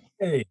now.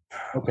 Hey.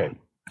 Okay.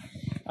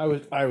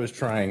 I was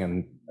trying,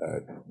 and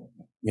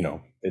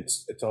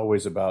it's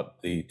always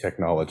about the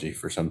technology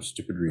for some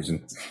stupid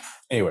reason.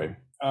 Anyway,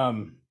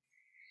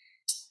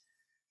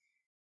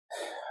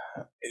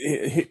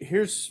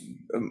 here's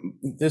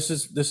this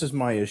is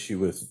my issue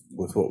with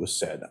what was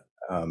said.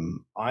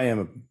 I am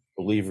a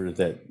believer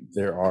that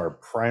there are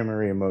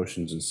primary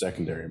emotions and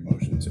secondary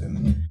emotions,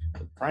 and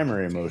the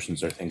primary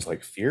emotions are things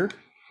like fear,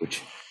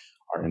 which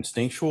are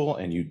instinctual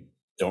and you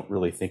don't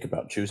really think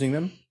about choosing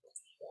them.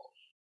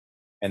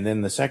 And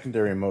then the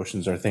secondary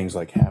emotions are things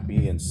like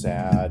happy and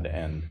sad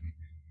and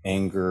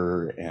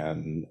anger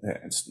and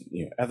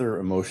other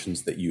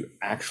emotions that you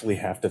actually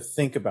have to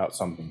think about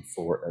something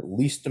for at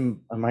least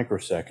a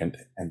microsecond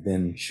and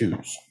then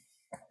choose.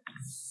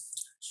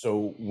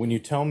 So when you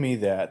tell me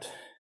that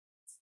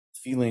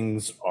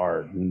feelings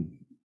are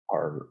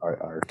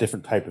a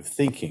different type of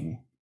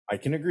thinking, I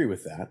can agree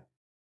with that.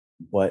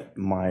 But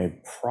my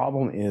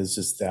problem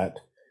is that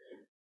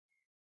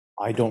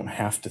I don't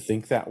have to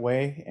think that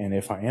way. And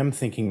if I am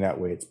thinking that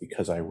way, it's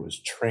because I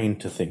was trained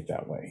to think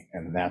that way.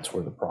 And that's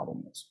where the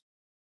problem is.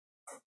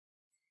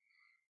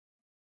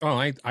 Oh,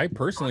 I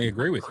personally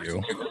agree with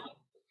you.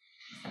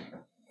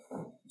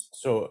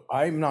 So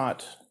I'm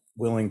not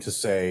willing to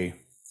say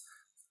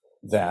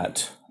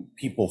that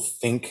people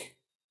think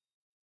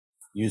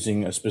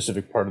using a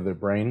specific part of their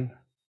brain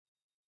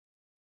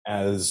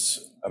as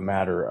a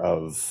matter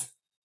of,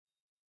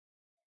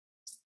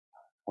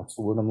 what's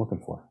the word I'm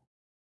looking for?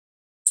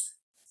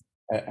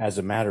 As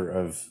a matter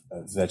of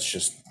that's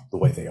just the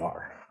way they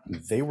are.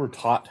 They were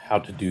taught how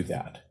to do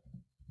that.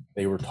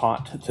 They were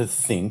taught to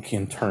think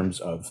in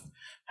terms of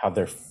how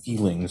their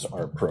feelings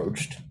are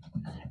approached.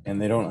 And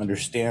they don't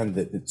understand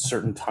that at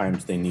certain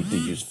times they need to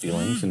use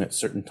feelings and at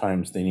certain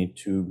times they need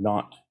to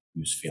not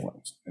use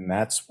feelings. And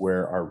that's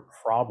where our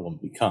problem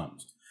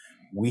becomes.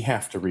 We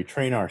have to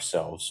retrain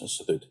ourselves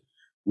so that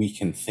we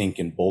can think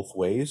in both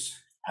ways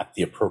at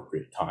the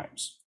appropriate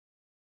times.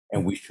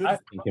 And we should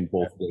think in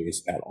both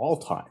ways at all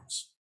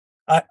times.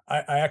 I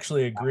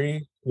actually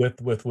agree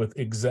with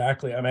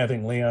exactly. I mean, I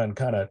think Leon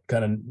kind of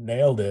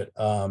nailed it.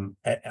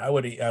 I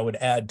would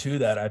add to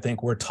that. I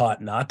think we're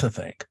taught not to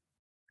think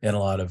in a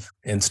lot of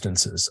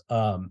instances.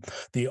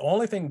 The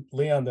only thing,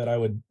 Leon, that I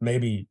would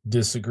maybe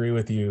disagree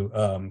with you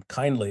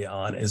kindly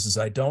on is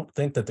I don't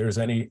think that there's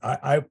any.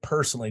 I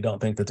personally don't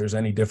think that there's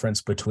any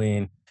difference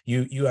between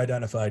you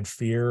identified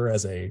fear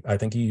as I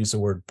think you used the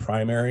word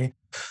primary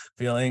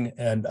feeling,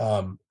 and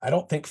I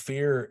don't think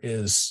fear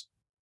is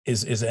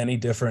any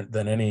different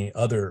than any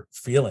other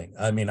feeling.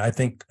 I mean, I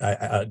think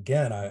I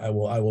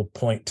will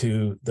point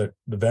to the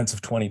events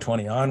of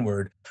 2020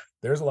 onward.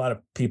 There's a lot of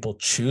people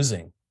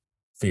choosing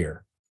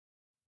fear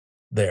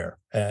there,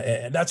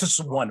 and that's just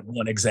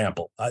one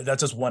example.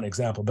 That's just one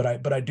example.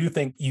 But I do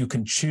think you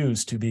can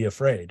choose to be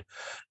afraid,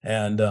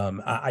 and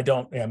I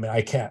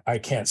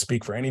can't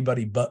speak for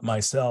anybody but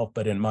myself.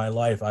 But in my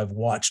life, I've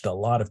watched a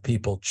lot of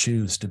people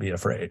choose to be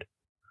afraid.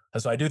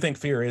 So I do think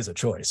fear is a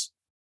choice.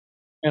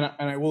 And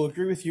I will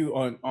agree with you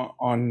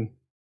on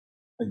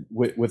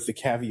with the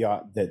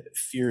caveat that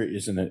fear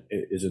is an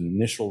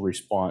initial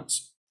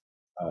response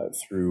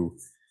through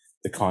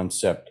the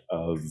concept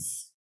of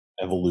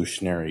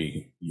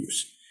evolutionary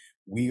use.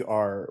 We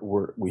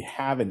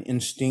have an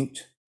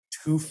instinct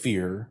to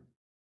fear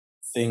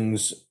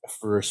things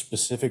for a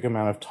specific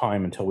amount of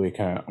time until we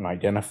can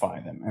identify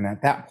them, and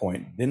at that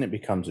point, then it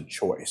becomes a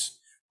choice.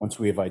 Once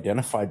we have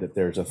identified that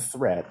there's a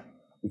threat,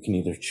 we can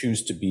either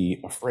choose to be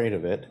afraid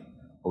of it,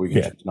 or we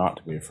can choose not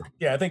to be afraid.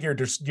 Yeah, I think you're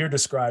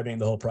describing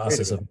the whole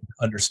process of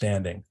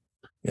understanding.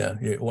 Yeah,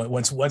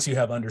 once you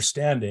have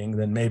understanding,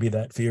 then maybe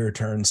that fear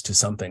turns to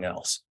something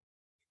else.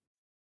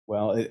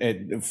 Well,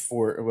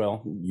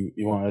 you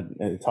want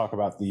to talk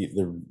about the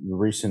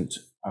recent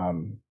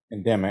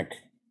endemic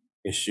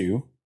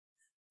issue.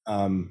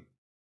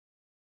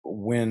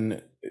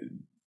 When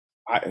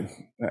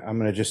I'm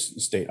going to just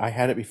state, I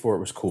had it before it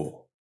was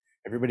cool.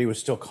 Everybody was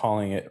still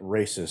calling it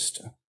racist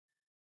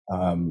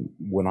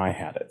when I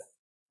had it.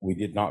 We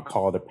did not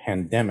call it a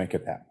pandemic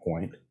at that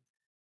point.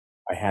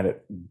 I had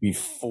it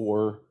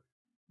before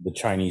the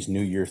Chinese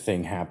New Year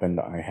thing happened.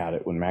 I had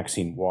it when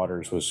Maxine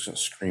Waters was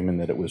screaming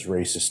that it was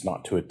racist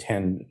not to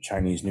attend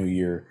Chinese New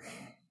Year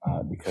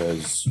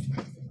because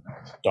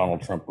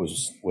Donald Trump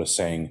was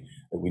saying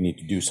that we need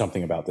to do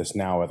something about this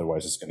now,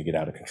 otherwise it's going to get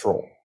out of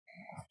control.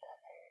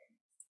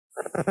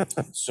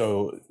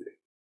 So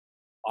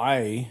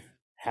I,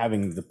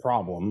 having the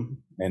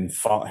problem and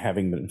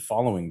having been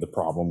following the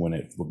problem when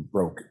it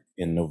broke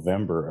in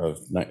November of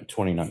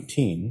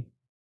 2019,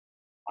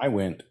 I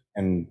went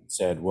and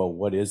said, well,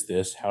 what is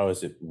this? How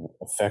does it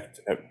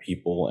affect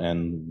people,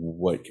 and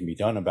what can be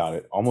done about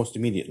it? Almost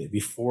immediately,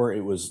 before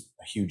it was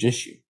a huge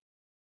issue,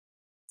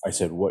 I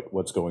said,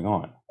 what's going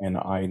on? And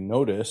I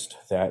noticed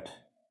that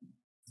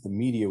the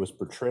media was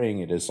portraying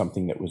it as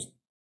something that was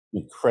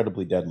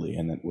incredibly deadly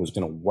and that was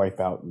going to wipe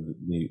out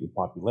the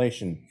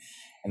population.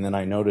 And then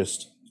I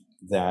noticed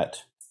that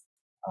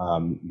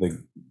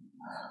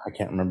I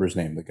can't remember his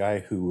name, the guy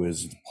who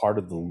was part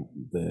of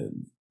the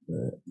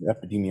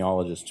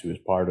epidemiologist who was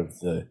part of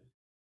the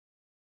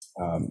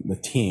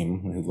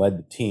team, who led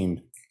the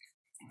team,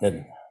 that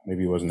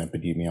maybe it wasn't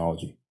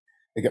epidemiology.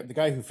 The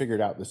guy who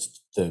figured out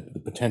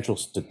the potential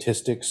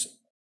statistics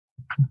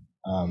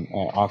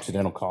at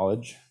Occidental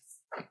College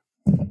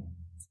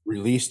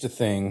released a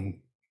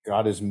thing,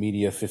 got his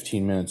media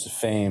 15 minutes of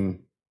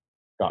fame,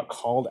 got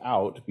called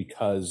out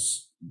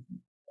because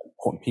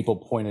people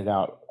pointed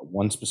out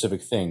one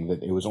specific thing,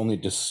 that it was only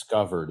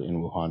discovered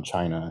in Wuhan,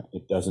 China.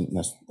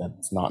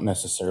 That's not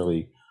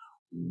necessarily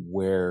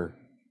where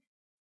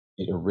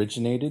it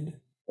originated.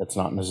 That's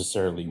not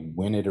necessarily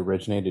when it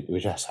originated. It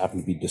just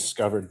happened to be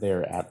discovered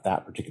there at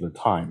that particular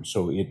time.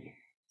 So it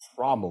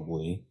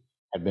probably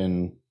had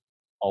been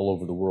all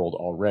over the world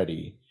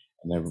already.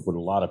 And there were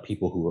a lot of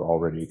people who were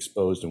already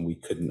exposed, and we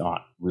could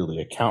not really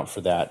account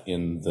for that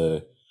in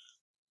the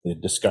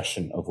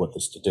discussion of what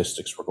the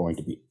statistics were going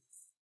to be.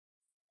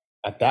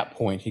 At that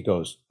point, he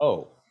goes,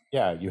 oh,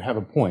 yeah, you have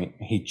a point.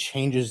 He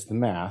changes the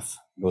math,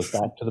 goes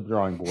back to the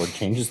drawing board,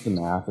 changes the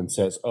math, and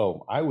says,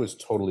 oh, I was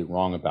totally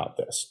wrong about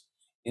this.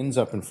 Ends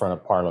up in front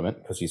of Parliament,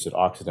 because he's at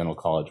Occidental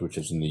College, which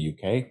is in the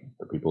UK,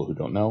 for people who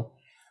don't know.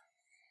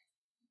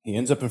 He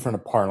ends up in front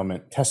of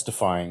Parliament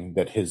testifying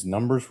that his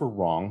numbers were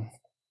wrong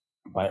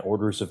by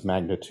orders of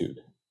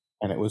magnitude.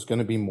 And it was going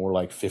to be more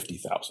like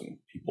 50,000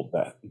 people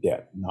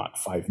dead, not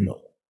 5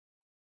 million.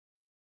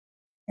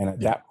 And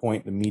at that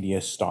point, the media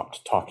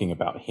stopped talking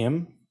about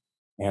him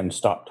and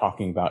stopped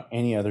talking about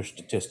any other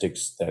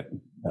statistics that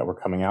were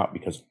coming out,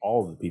 because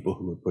all of the people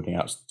who were putting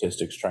out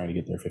statistics trying to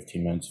get their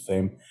 15 minutes of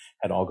fame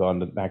had all gone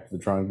back to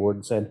the drawing board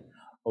and said,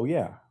 oh,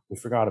 yeah, we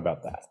forgot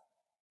about that.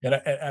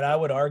 And I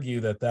would argue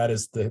that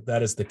is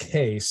the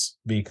case,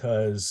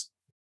 because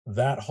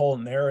that whole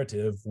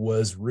narrative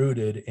was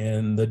rooted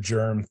in the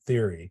germ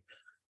theory.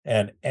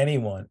 And any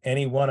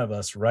one of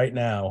us right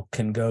now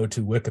can go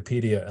to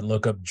Wikipedia and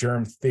look up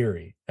germ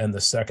theory. And the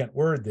second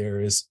word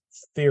there is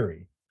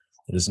theory.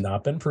 It has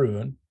not been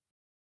proven.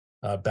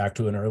 Back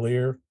to an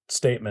earlier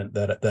statement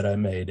that I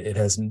made, it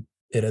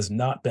has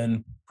not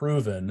been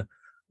proven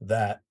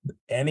that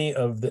any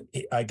of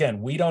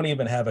again, we don't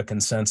even have a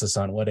consensus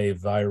on what a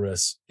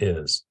virus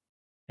is.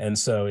 And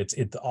so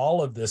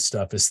all of this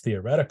stuff is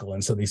theoretical.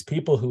 And so these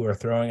people who are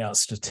throwing out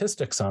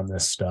statistics on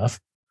this stuff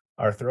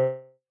are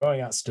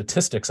throwing out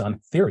statistics on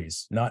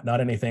theories, not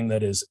anything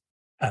that is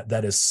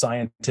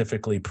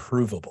scientifically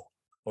provable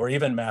or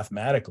even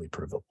mathematically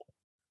provable.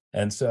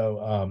 And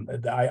so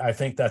I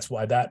think that's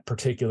why that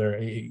particular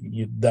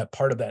that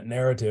part of that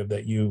narrative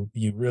that you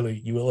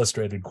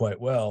illustrated quite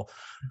well,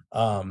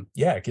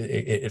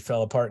 it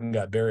fell apart and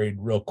got buried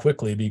real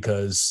quickly,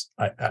 because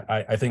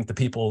I think the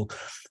people,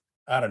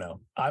 I don't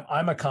know,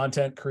 I'm a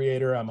content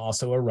creator, I'm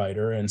also a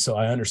writer, and so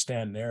I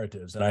understand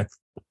narratives, and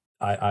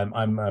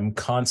I'm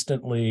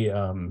constantly,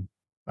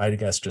 I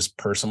guess, just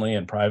personally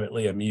and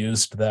privately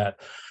amused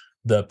that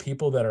the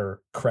people that are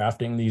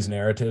crafting these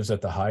narratives at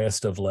the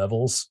highest of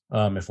levels,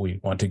 if we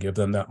want to give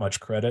them that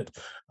much credit,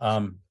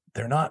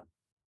 they're not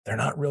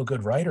real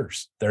good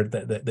writers. They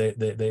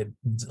a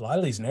lot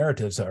of these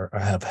narratives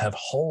have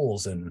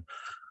holes and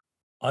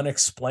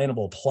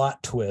unexplainable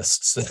plot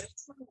twists,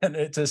 and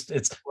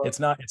it's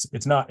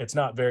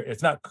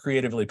not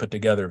creatively put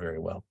together very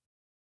well.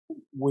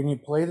 When you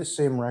play the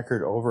same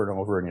record over and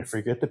over and you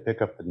forget to pick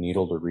up the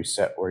needle to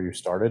reset where you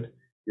started,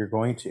 you're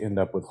going to end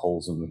up with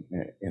holes in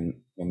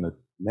the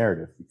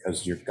narrative,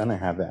 because you're going to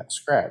have that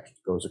scratch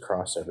that goes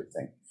across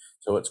everything.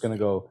 So it's going to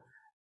go,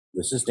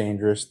 this is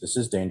dangerous, this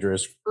is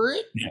dangerous,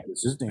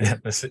 this is dangerous,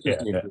 this is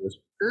dangerous,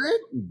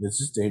 this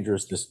is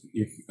dangerous.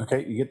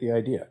 Okay, you get the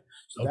idea.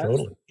 So that's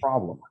the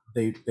problem.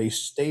 They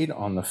stayed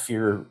on the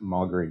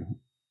fear-mongering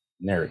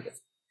narrative.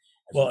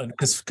 Well,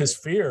 because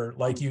fear,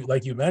 like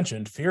you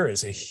mentioned, fear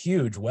is a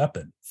huge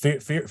weapon.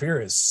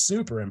 Fear is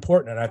super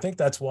important, and I think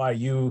that's why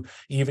you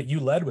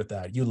led with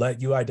that.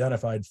 You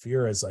identified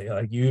fear as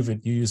like you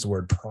used the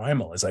word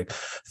primal. It's like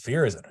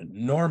fear is an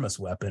enormous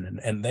weapon,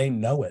 and they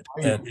know it.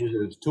 I And use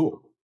it as a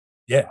tool.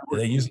 yeah,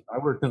 they use. I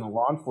worked in the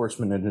law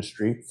enforcement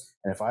industry,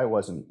 and if I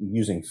wasn't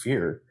using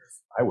fear,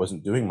 I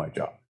wasn't doing my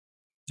job.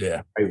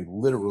 Yeah, I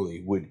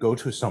literally would go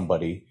to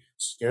somebody,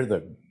 scare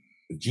the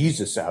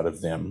Jesus out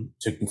of them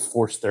to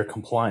force their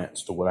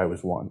compliance to what I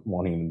was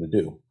wanting them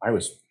to do. I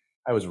was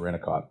a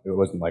rent-a-cop. It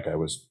wasn't like I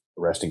was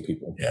arresting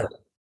people. yeah.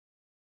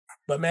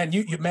 But man,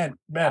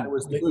 I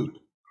was the boot.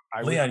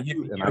 Leon,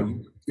 and I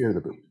fear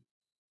the boot.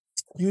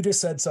 You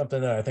just said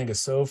something that I think is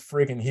so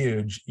freaking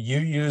huge. You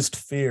used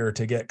fear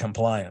to get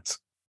compliance,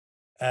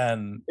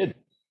 and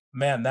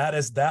man, that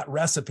is that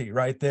recipe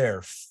right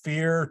there.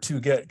 Fear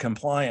to get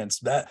compliance.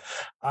 That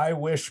I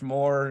wish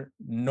more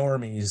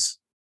normies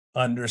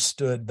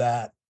understood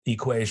that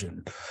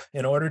equation.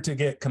 In order to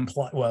get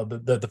compliance, well,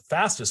 the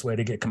fastest way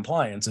to get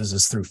compliance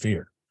is through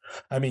fear.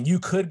 I mean, you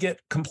could get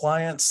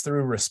compliance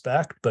through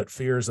respect, but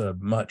fear is a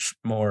much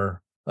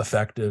more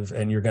effective,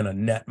 and you're going to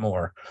net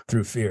more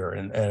through fear.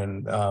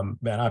 And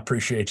man, I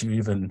appreciate you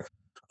even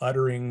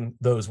uttering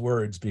those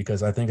words,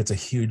 because I think it's a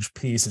huge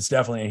piece. It's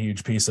definitely a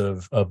huge piece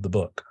of the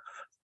book.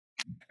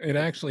 It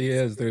actually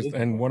is.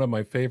 And one of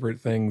my favorite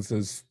things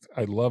is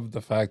I love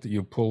the fact that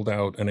you pulled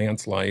out an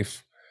ant's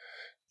life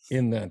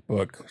in that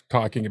book,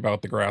 talking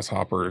about the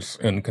grasshoppers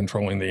and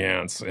controlling the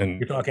ants. And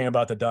you're talking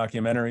about the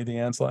documentary, The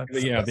Ant's Life?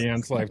 Yeah, The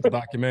Ant's Life, the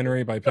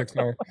documentary by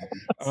Pixar.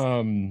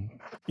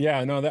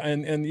 Yeah, no,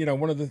 and you know,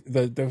 one of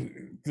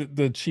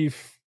the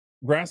chief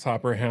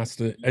grasshopper has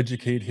to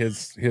educate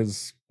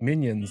his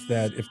minions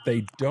that if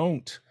they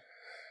don't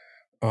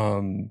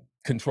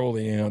control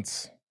the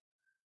ants,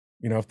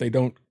 you know, if they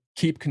don't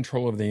keep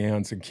control of the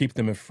ants and keep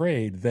them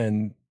afraid,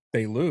 then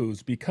they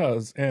lose.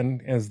 Because,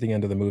 and as the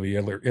end of the movie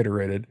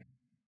iterated,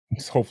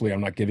 hopefully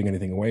I'm not giving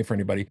anything away for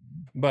anybody,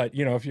 but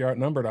you know, if you're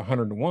outnumbered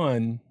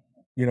 100-1,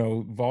 you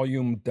know,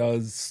 volume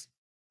does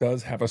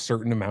have a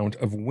certain amount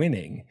of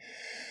winning.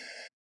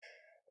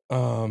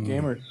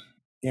 Gamers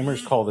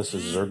call this a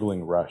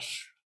zergling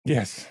rush.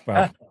 Yes.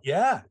 Well,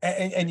 yeah.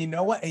 And you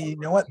know what?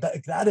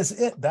 That is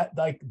it.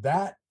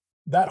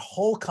 That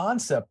whole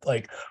concept,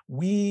 like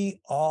we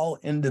all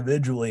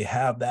individually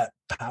have that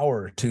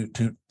power to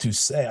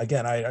say,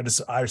 again,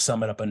 I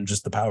sum it up in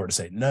just the power to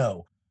say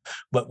no,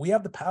 but we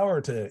have the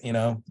power to, you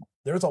know,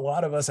 there's a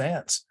lot of us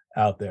ants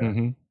out there.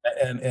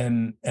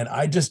 Mm-hmm. And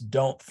I just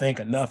don't think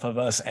enough of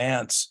us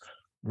ants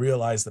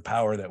realize the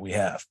power that we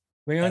have.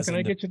 Leon, can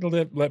I get you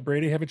to let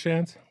Brady have a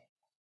chance?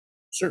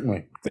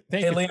 Certainly.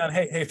 Thank you. Leon.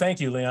 Hey,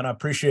 thank you, Leon. I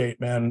appreciate,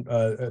 man.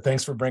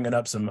 Thanks for bringing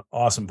up some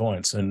awesome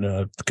points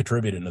and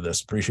contributing to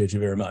this. Appreciate you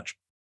very much.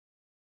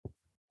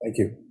 Thank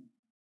you.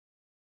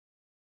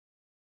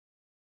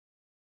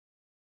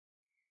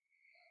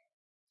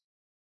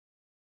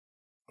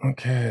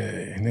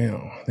 Okay,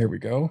 now there we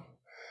go.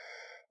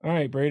 All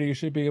right, Brady, you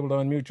should be able to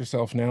unmute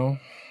yourself now.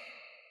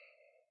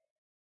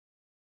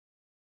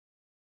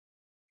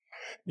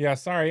 Yeah,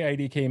 sorry,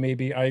 IDK,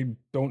 maybe. I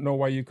don't know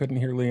why you couldn't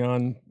hear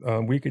Leon.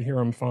 We could hear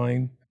him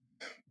fine.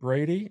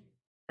 Brady,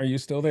 are you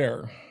still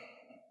there?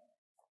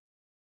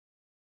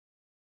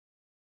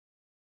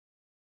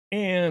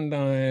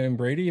 And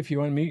Brady, if you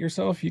unmute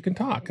yourself, you can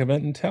talk.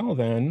 But until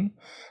then,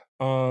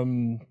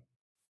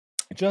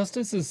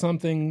 justice is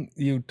something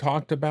you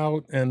talked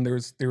about, and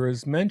there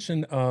is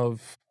mention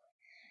of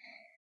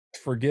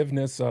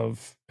forgiveness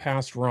of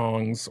past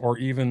wrongs, or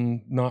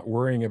even not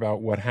worrying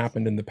about what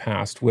happened in the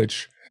past,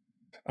 which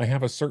I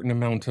have a certain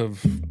amount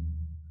of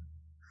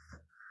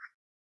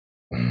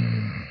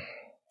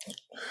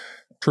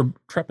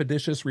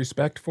trepidatious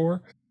respect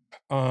for.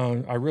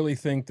 I really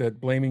think that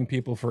blaming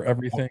people for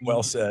everything,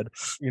 well said,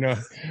 you know,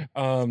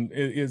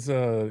 is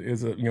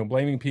you know,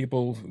 blaming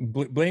people,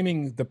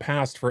 blaming the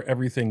past for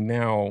everything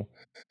now.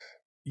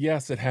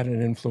 Yes, it had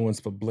an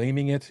influence, but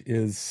blaming it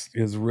is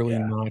really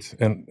not,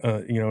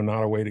 you know,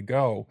 not a way to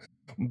go.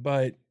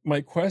 But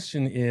my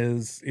question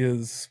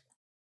is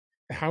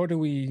how do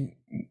we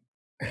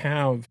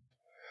have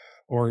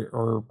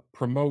or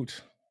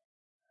promote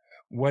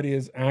what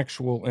is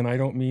actual, and I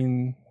don't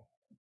mean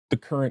the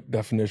current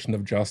definition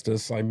of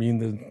justice, I mean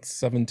the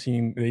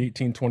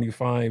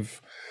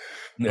 1825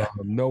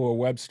 Noah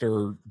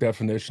Webster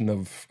definition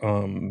of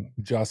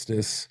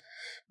justice,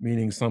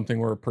 meaning something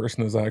where a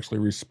person is actually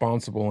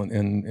responsible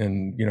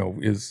and you know,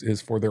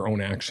 is for their own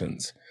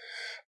actions.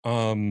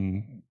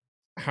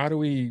 How do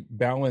we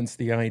balance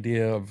the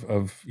idea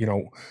of you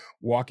know,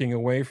 walking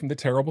away from the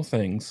terrible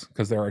things,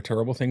 because there are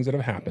terrible things that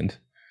have happened?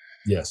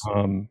 Yes.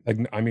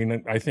 I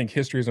mean, I think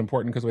history is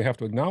important because we have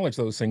to acknowledge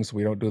those things so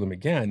we don't do them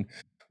again.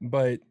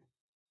 But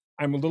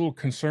I'm a little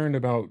concerned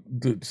about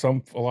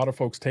a lot of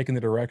folks taking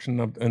the direction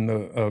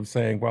of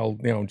saying, well,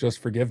 you know, just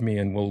forgive me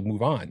and we'll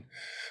move on.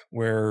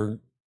 Where,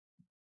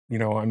 you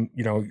know, I'm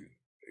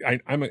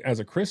as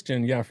a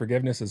Christian, yeah,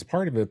 forgiveness is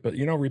part of it, but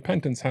you know,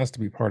 repentance has to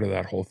be part of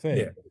that whole thing.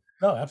 Yeah.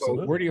 No, So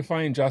absolutely. where do you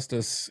find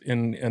justice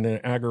in an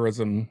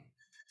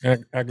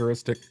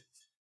agoristic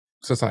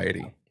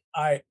society?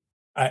 I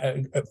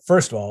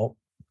first of all,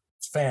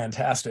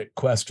 fantastic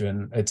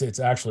question. It's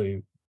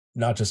actually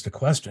not just a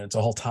question; it's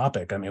a whole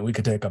topic. I mean, we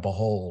could take up a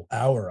whole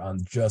hour on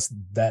just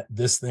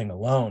this thing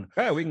alone.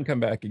 Yeah, we can come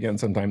back again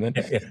sometime then.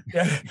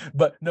 Yeah.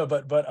 But no,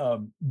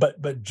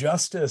 but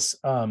justice.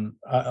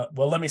 Well,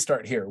 let me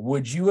start here.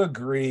 Would you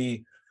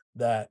agree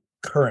that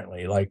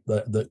currently, like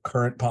the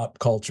current pop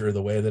culture,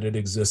 the way that it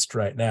exists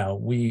right now,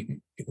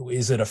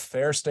 is it a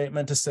fair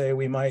statement to say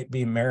we might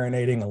be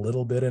marinating a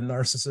little bit in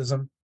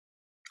narcissism?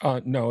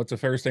 No, it's a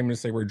fair statement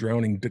to say we're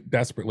drowning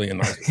desperately in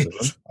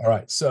narcissism. All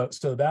right. So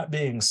that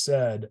being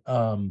said,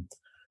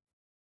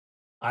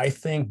 I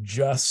think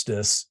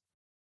justice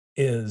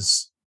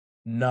is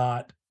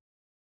not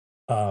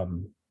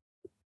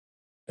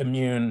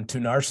immune to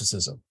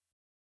narcissism,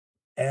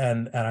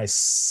 and I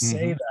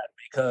say Mhm. that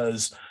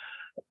because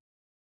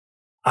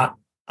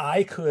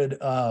I could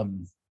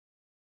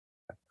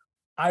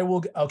I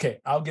will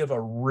okay. I'll give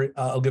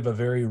a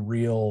very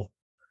real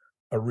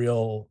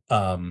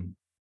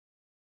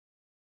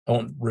I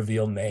won't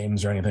reveal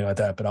names or anything like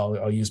that, but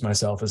I'll use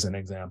myself as an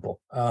example.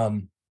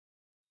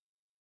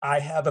 I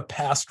have a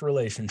past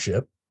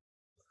relationship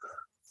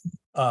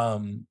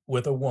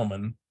with a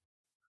woman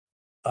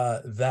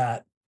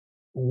that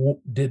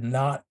did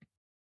not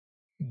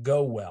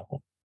go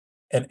well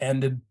and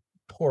ended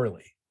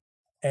poorly,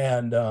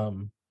 and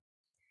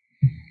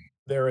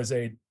there was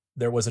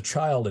a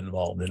child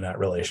involved in that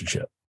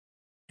relationship,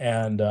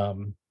 and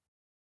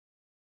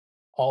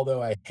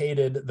although I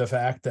hated the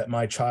fact that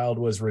my child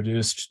was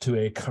reduced to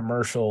a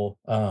commercial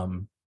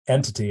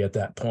entity at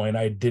that point,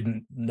 I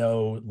didn't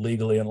know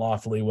legally and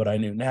lawfully what I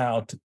knew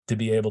now to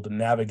be able to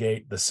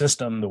navigate the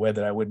system the way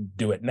that I would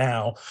do it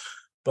now.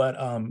 But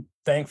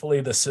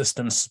thankfully, the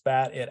system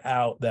spat it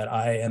out that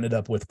I ended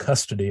up with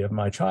custody of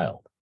my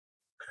child.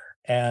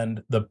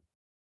 And the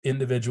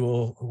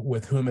individual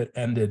with whom it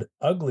ended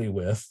ugly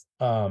with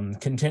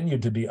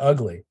continued to be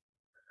ugly.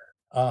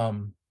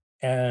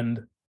 And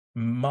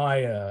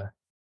my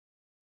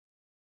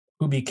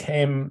who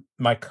became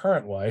my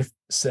current wife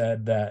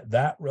said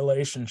that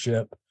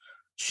relationship,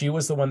 she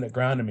was the one that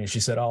grounded me. She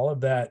said all of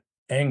that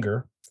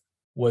anger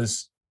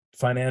was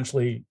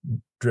financially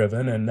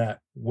driven, and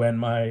that when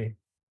my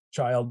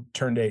child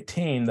turned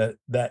 18,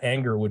 that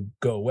anger would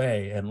go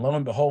away. And lo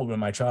and behold, when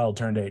my child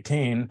turned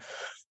 18,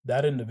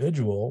 that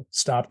individual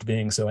stopped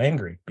being so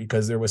angry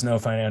because there was no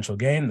financial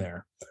gain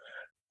there.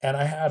 And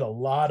I had a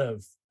lot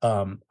of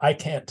I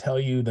can't tell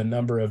you the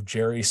number of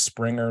Jerry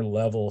Springer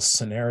level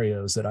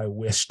scenarios that I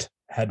wished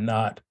had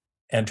not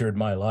entered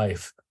my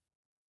life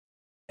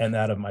and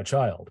that of my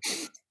child.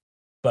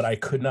 But I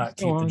could not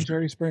Go keep on,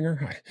 Jerry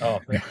Springer.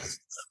 Oh,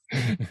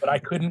 but I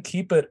couldn't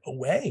keep it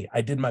away. I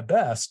did my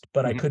best,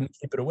 but I Mhm. couldn't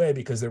keep it away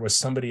because there was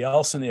somebody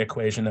else in the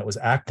equation that was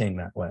acting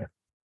that way.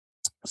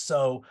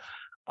 So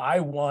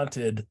I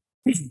wanted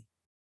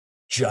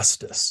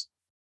justice.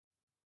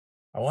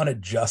 I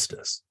wanted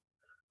justice.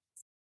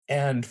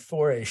 And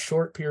for a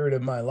short period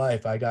of my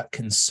life, I got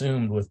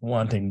consumed with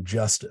wanting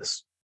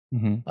justice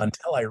Mhm.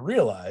 until I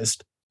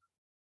realized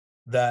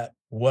that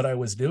what I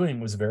was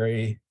doing was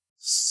very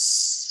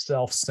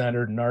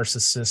self-centered,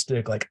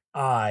 narcissistic. Like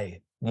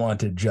I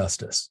wanted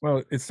justice.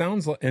 Well, it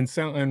sounds like,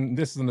 and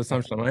this is an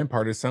assumption on my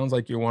part. It sounds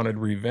like you wanted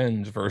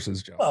revenge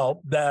versus justice.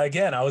 Well, that,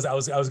 again, I was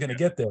going to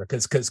get there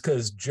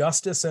because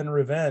justice and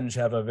revenge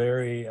have a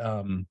very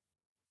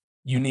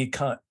unique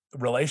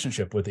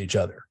relationship with each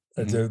other.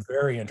 They're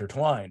very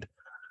intertwined.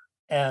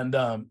 And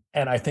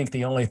I think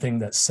the only thing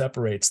that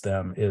separates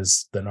them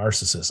is the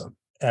narcissism.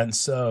 And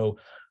so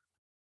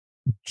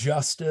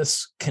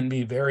justice can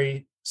be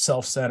very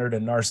self-centered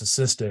and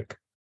narcissistic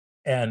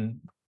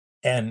and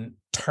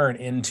turn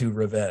into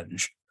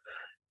revenge.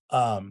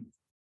 A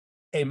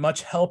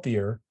much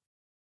healthier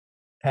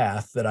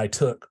path that I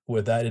took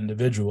with that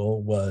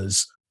individual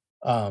was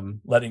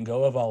letting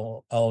go of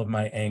all of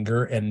my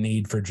anger and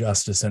need for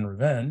justice and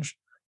revenge,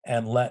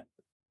 and let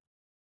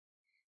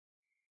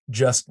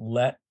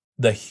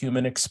the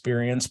human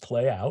experience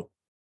play out.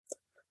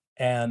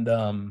 And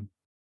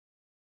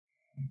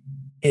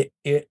it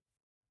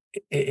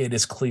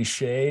is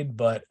cliched,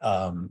 but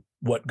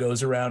what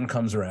goes around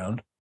comes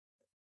around.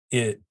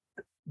 It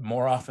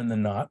more often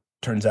than not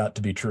turns out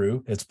to be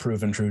true. It's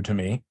proven true to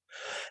me.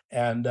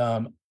 And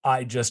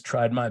I just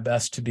tried my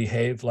best to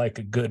behave like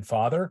a good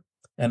father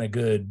and a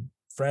good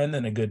friend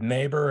and a good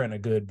neighbor and a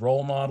good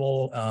role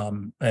model,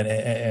 and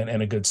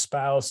a good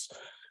spouse,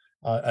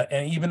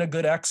 and even a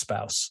good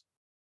ex-spouse.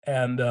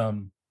 And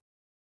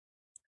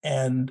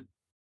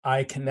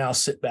I can now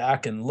sit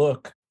back and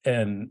look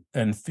and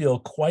feel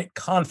quite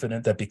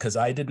confident that because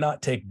I did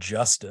not take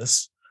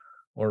justice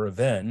or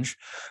revenge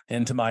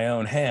into my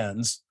own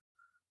hands,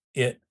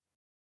 it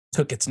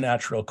took its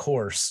natural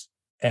course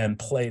and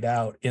played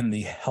out in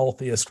the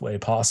healthiest way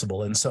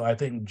possible. And so I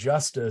think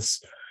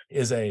justice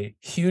is a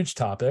huge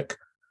topic,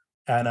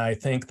 and I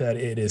think that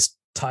it is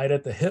tied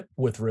at the hip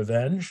with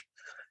revenge,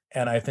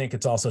 and I think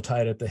it's also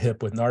tied at the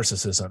hip with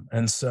narcissism.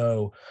 And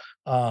so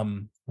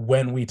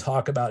when we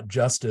talk about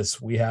justice,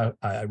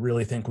 I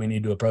really think we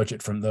need to approach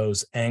it from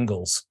those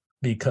angles,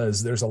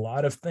 because there's a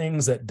lot of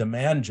things that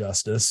demand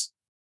justice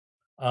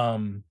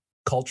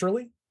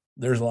culturally.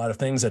 There's a lot of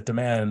things that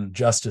demand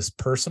justice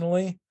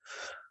personally.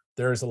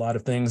 There's a lot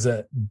of things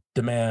that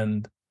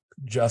demand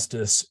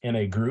justice in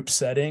a group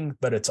setting,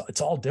 but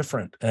it's all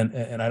different.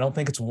 And I don't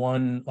think it's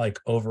one like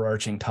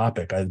overarching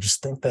topic. I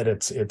just think that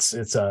it's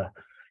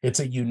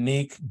a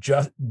unique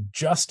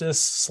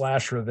justice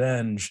 /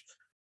 revenge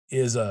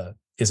is a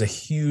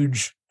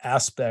huge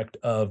aspect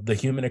of the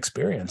human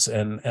experience,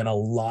 and a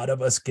lot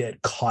of us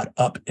get caught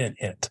up in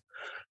it.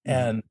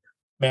 And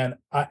man,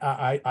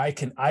 I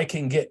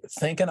can get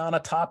thinking on a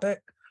topic,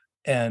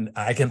 and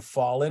I can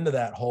fall into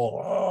that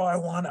whole I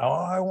want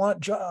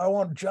revenge, I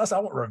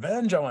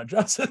want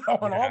justice, I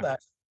want all that,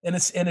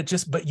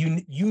 but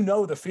you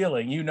know the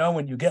feeling,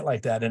 when you get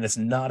like that, and it's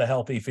not a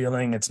healthy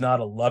feeling, it's not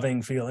a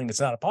loving feeling, it's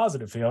not a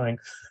positive feeling,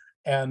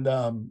 and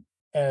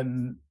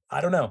I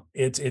don't know.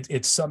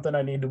 It's something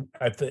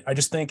I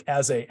just think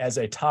as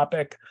a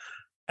topic,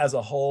 as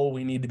a whole,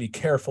 we need to be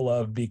careful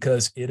of,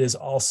 because it is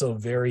also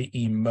very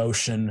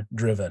emotion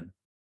driven.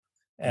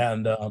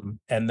 And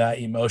that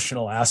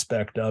emotional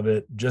aspect of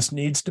it just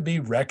needs to be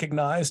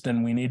recognized,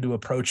 and we need to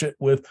approach it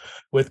with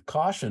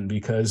caution,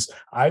 because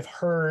I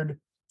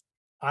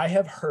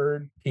have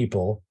heard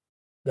people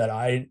that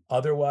I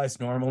otherwise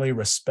normally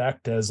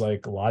respect as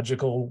like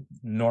logical,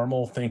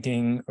 normal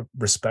thinking,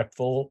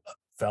 respectful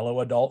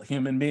fellow adult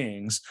human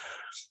beings,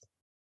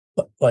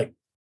 like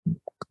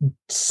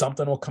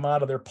something will come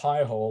out of their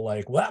pie hole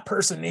like, well, that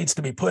person needs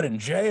to be put in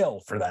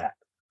jail for that.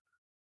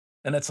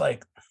 And it's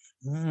like,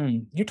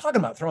 you're talking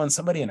about throwing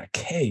somebody in a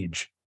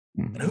cage,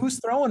 and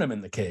who's throwing them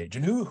in the cage,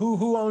 and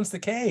who owns the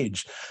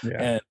cage,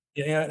 and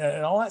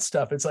and all that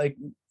stuff. It's like,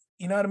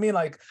 you know what I mean?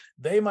 Like,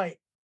 they might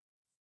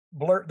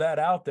blurt that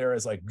out there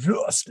as like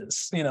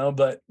justice,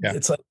 but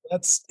it's like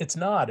it's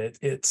not.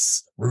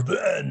 It's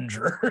revenge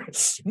or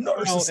narcissism.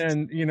 Well,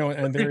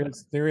 and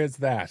there is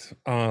that.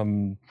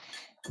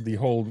 The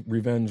whole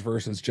revenge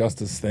versus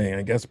justice thing.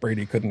 I guess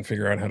Brady couldn't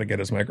figure out how to get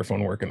his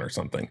microphone working or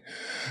something.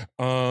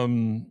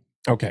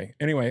 Okay.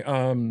 Anyway,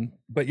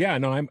 but yeah,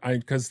 no,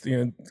 because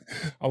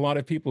a lot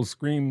of people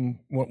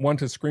want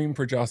to scream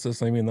for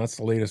justice. I mean, that's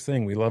the latest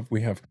thing.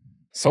 We have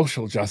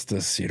social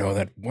justice,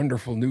 that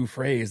wonderful new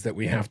phrase that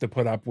we have to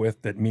put up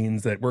with, that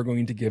means that we're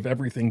going to give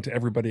everything to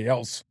everybody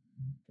else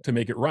to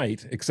make it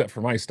right, except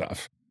for my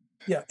stuff.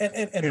 Yeah,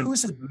 and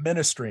who's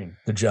administering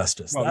the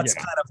justice? Well, that's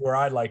kind of where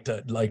I'd like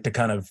to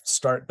kind of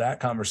start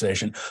that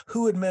conversation.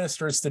 Who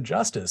administers the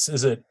justice?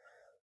 Is it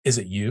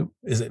you?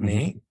 Is it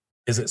me?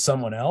 Is it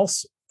someone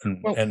else?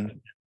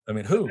 And I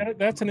mean, who?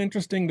 That's an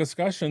interesting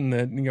discussion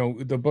that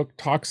the book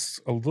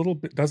talks a little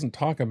bit, doesn't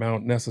talk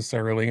about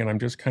necessarily, and I'm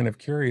just kind of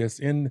curious.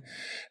 In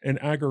an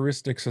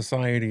agoristic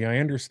society, I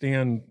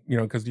understand,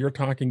 because you're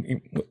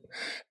talking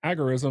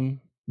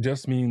agorism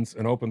just means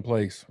an open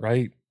place,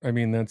 right? I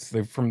mean, that's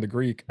from the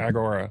Greek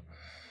agora.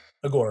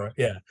 Agora,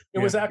 yeah. It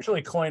was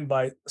actually coined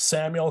by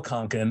Samuel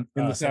Konkin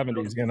in the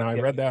 70s. And I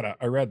read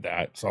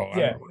that. So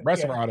the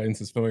rest of our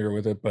audience is familiar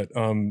with it, but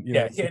and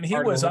he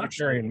was a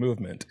libertarian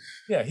movement.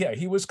 Yeah,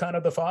 he was kind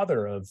of the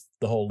father of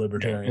the whole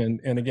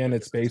libertarian. And again,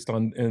 it's based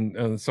on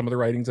some of the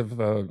writings of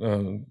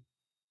von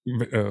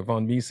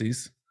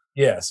Mises.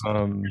 Yes.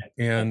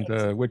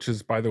 Which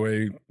is, by the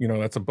way,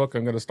 that's a book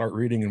I'm going to start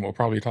reading, and we'll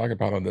probably talk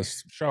about on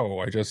this show.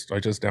 I just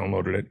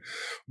downloaded it,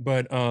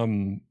 but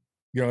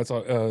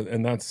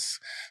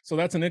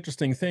that's an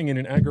interesting thing in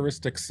an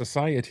agoristic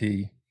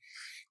society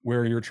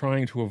where you're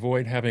trying to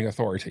avoid having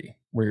authority,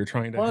 where you're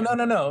trying to. Well,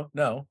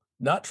 no,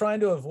 not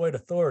trying to avoid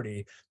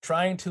authority,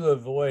 trying to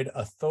avoid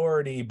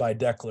authority by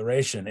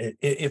declaration.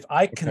 If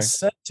I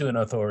consent to an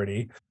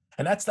authority,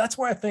 and that's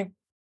where I think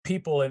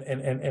people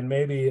and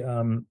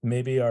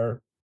maybe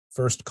our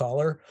first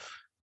caller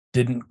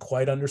didn't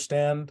quite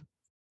understand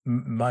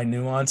my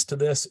nuance to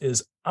this,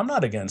 is I'm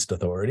not against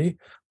authority.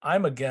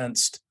 I'm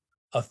against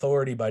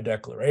authority by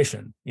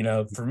declaration.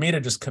 For me to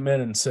just come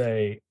in and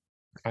say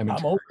I'm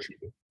over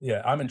you.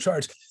 Yeah, I'm in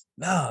charge.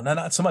 No,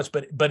 not so much.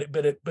 But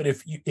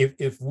if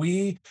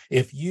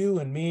you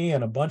and me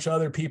and a bunch of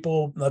other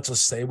people, let's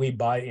just say we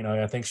buy,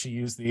 I think she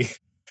used the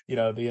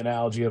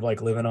analogy of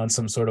like living on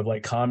some sort of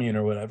like commune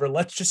or whatever.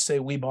 Let's just say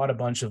we bought a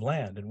bunch of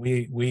land, and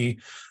we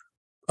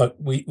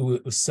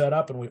set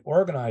up and we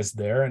organized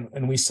there,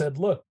 and we said,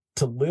 look,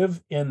 to live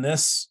in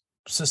this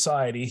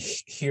society,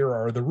 here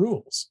are the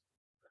rules,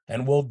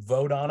 and we'll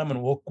vote on them,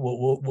 and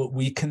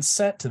we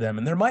consent to them.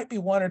 And there might be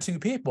one or two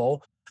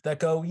people that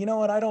go, you know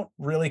what, I don't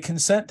really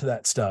consent to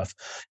that stuff.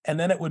 And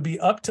then it would be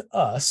up to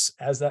us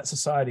as that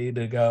society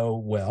to go,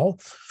 well,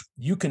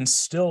 you can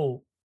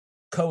still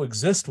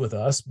coexist with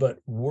us, but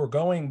we're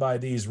going by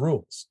these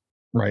rules,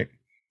 right?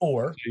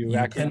 Or you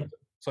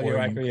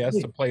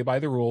acquiesce to play by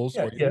the rules,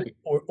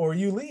 or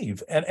you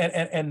leave,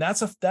 and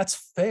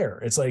that's fair.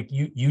 It's like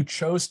you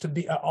chose to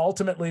be.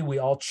 Ultimately, we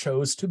all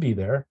chose to be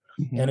there.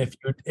 Mhm. And if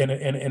you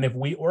and if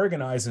we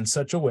organize in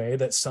such a way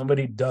that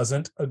somebody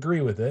doesn't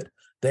agree with it,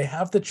 they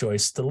have the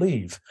choice to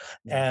leave.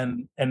 Yeah.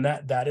 And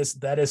that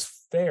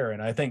is fair.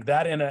 And I think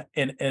that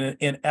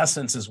in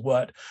essence is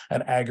what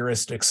an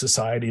agoristic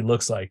society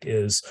looks like.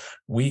 Is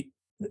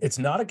it's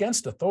not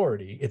against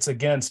authority, it's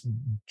against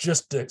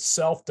just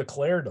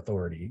self-declared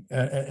authority.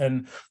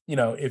 And you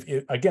know,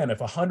 if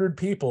 100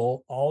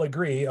 people all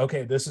agree,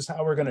 okay, this is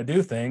how we're going to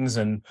do things,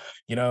 and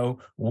you know,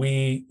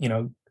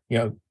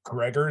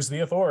 Gregor's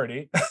the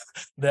authority,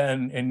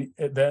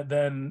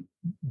 then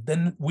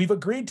we've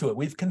agreed to it,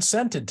 we've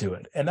consented to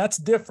it. And that's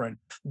different.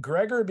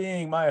 Gregor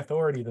being my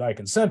authority that I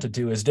consented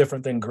to is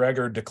different than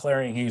Gregor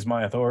declaring he's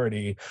my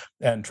authority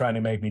and trying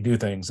to make me do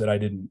things that I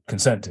didn't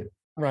consent to.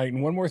 Right.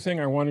 And one more thing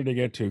I wanted to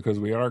get to, because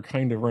we are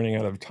kind of running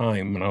out of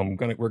time, and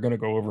we're gonna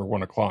go over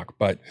 1:00,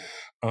 but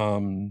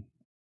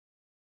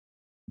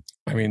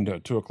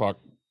 2:00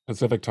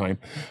 Pacific time.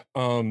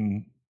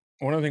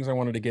 One of the things I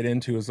wanted to get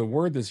into is a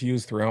word that's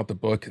used throughout the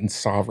book, and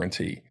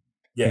sovereignty.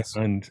 Yes.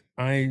 And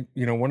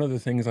one of the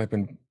things I've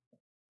been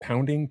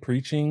pounding,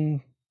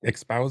 preaching,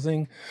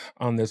 espousing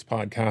on this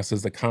podcast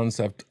is the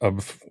concept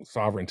of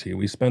sovereignty.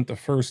 We spent the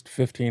first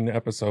 15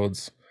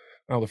 episodes,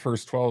 the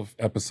first 12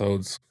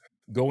 episodes,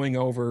 going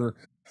over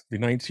the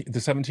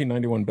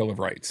 1791 Bill of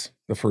Rights,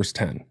 the first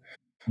 10.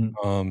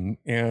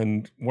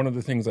 And one of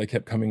the things I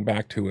kept coming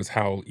back to is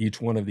how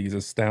each one of these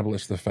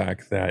established the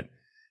fact that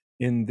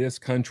in this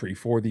country,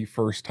 for the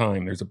first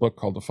time, there's a book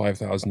called The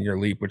 5,000-Year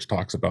Leap, which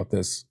talks about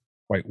this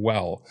quite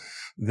well,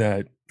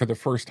 that for the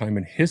first time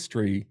in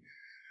history,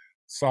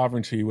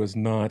 sovereignty was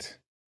not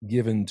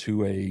given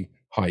to a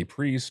high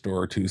priest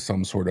or to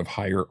some sort of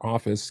higher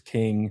office,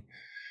 king.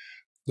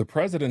 The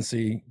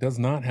presidency does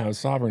not have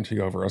sovereignty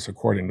over us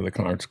according to the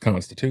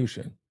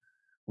Constitution.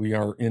 We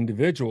are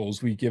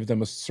individuals. We give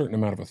them a certain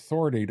amount of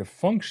authority to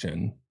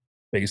function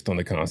based on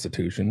the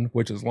Constitution,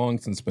 which has long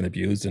since been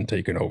abused and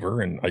taken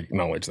over, and I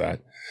acknowledge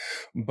that.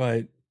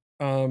 But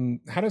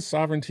how does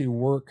sovereignty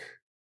work?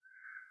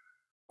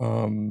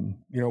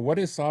 What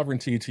is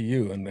sovereignty to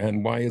you,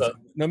 and why is it?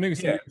 No,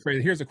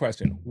 here's a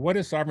question: what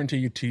is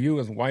sovereignty to you,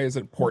 and why is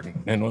it important?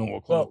 And then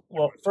we'll close.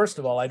 Well, first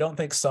of all, I don't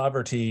think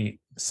sovereignty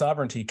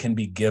can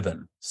be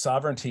given.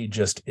 Sovereignty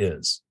just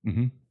is.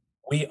 Mm-hmm.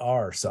 We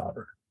are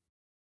sovereign.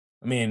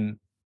 I mean,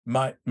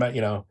 my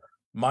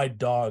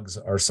dogs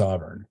are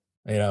sovereign.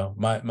 The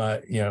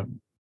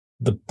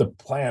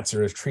plants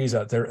or trees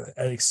out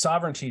there.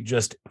 Sovereignty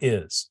just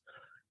is.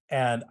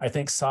 And I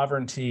think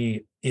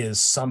sovereignty is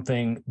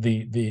something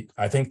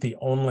I think the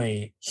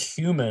only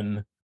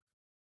human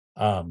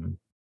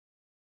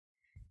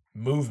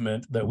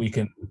movement that we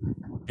can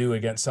do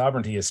against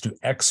sovereignty is to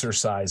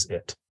exercise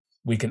it.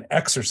 We can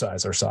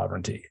exercise our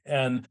sovereignty.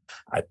 And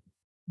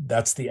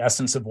that's the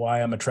essence of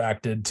why I'm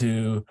attracted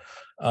to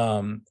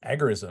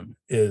agorism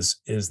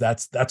is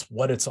that's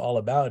what it's all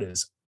about.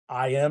 Is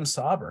I am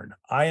sovereign.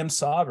 I am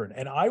sovereign,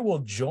 and I will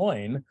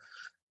join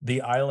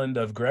the island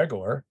of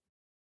Gregor,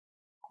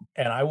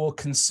 and I will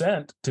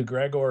consent to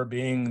Gregor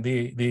being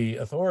the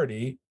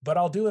authority, but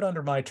I'll do it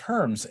under my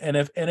terms. And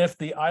if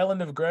the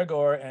island of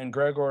Gregor and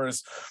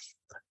Gregor's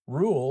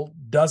rule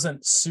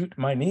doesn't suit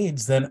my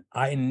needs, then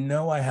I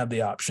know I have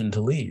the option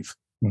to leave.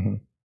 Mm-hmm.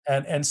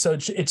 And so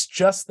it's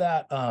just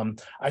that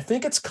I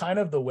think it's kind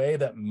of the way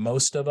that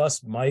most of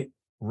us might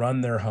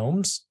run their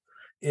homes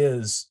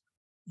is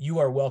you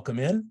are welcome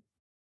in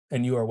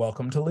and you are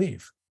welcome to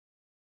leave.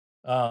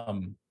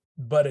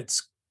 But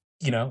it's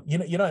you know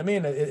what I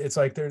mean? It's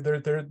like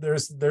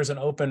there's an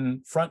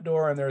open front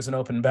door and there's an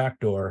open back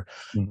door.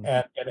 Mm-hmm.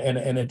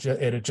 and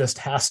it just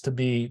has to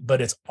be, but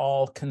it's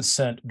all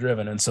consent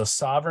driven. And so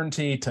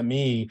sovereignty to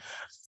me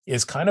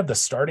is kind of the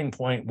starting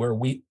point where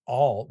we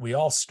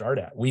all start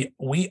at.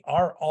 We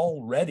are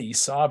already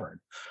sovereign.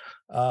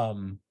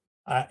 One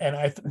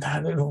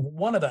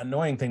of the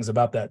annoying things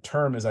about that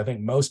term is I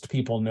think most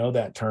people know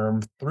that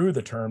term through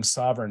the term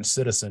sovereign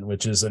citizen,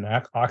 which is an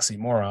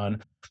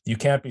oxymoron. You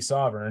can't be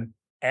sovereign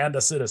and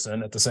a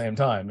citizen at the same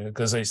time,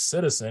 because a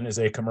citizen is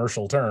a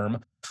commercial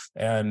term.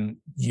 And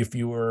if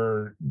you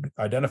were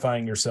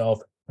identifying yourself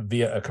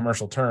via a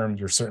commercial term,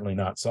 you're certainly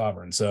not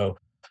sovereign. So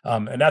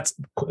and that's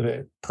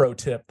pro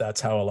tip.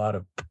 That's how a lot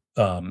of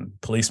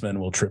policemen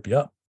will trip you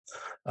up.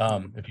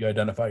 If you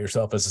identify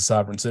yourself as a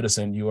sovereign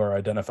citizen, you are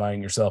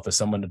identifying yourself as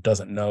someone that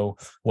doesn't know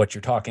what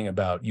you're talking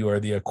about. You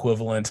are the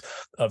equivalent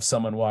of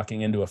someone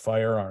walking into a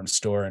firearms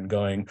store and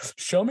going,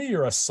 "Show me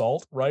your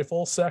assault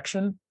rifle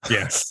section."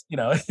 Yes.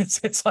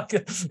 It's like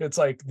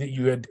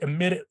you had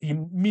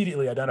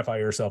immediately identify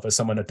yourself as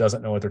someone that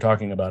doesn't know what they're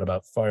talking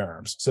about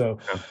firearms. So,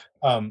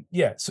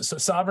 so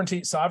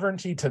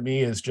sovereignty to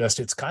me is just,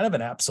 it's kind of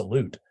an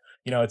absolute.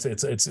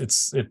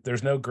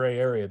 There's no gray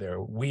area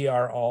there. We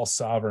are all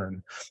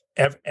sovereign.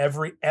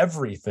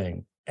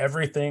 Everything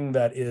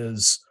that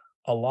is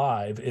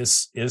alive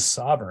is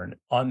sovereign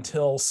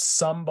until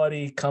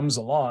somebody comes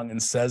along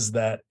and says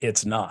that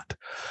it's not.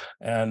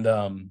 And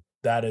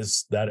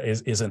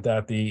isn't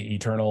that the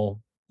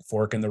eternal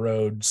fork in the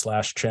road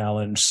 /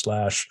 challenge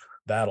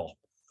 / battle?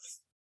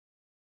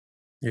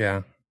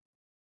 Yeah.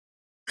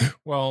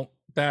 Well,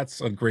 we're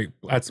going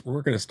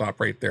to stop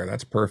right there.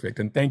 That's perfect.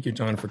 And thank you,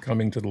 John, for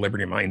coming to the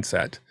Liberty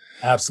Mindset.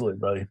 Absolutely,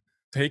 buddy.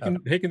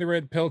 Taking the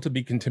red pill to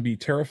be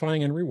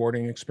terrifying and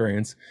rewarding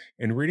experience.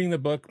 In reading the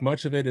book,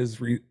 much of it is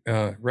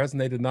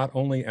resonated not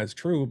only as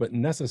true but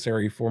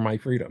necessary for my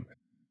freedom.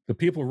 The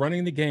people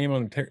running the game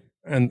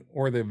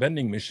or the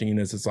vending machine,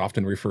 as it's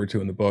often referred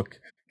to in the book,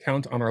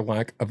 count on our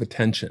lack of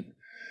attention.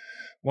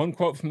 One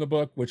quote from the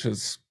book, which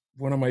is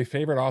one of my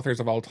favorite authors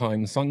of all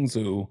time, Sun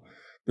Tzu: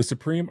 "The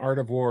supreme art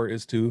of war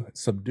is to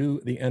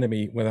subdue the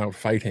enemy without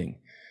fighting."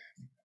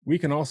 We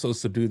can also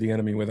subdue the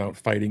enemy without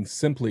fighting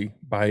simply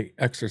by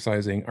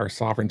exercising our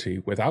sovereignty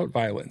without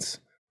violence,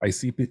 by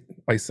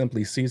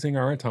simply seizing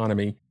our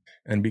autonomy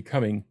and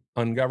becoming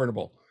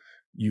ungovernable.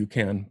 You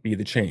can be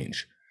the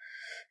change.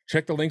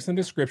 Check the links in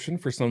the description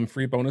for some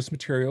free bonus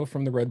material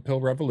from the Red Pill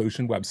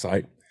Revolution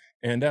website.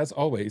 And as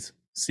always,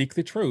 seek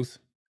the truth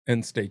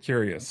and stay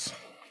curious.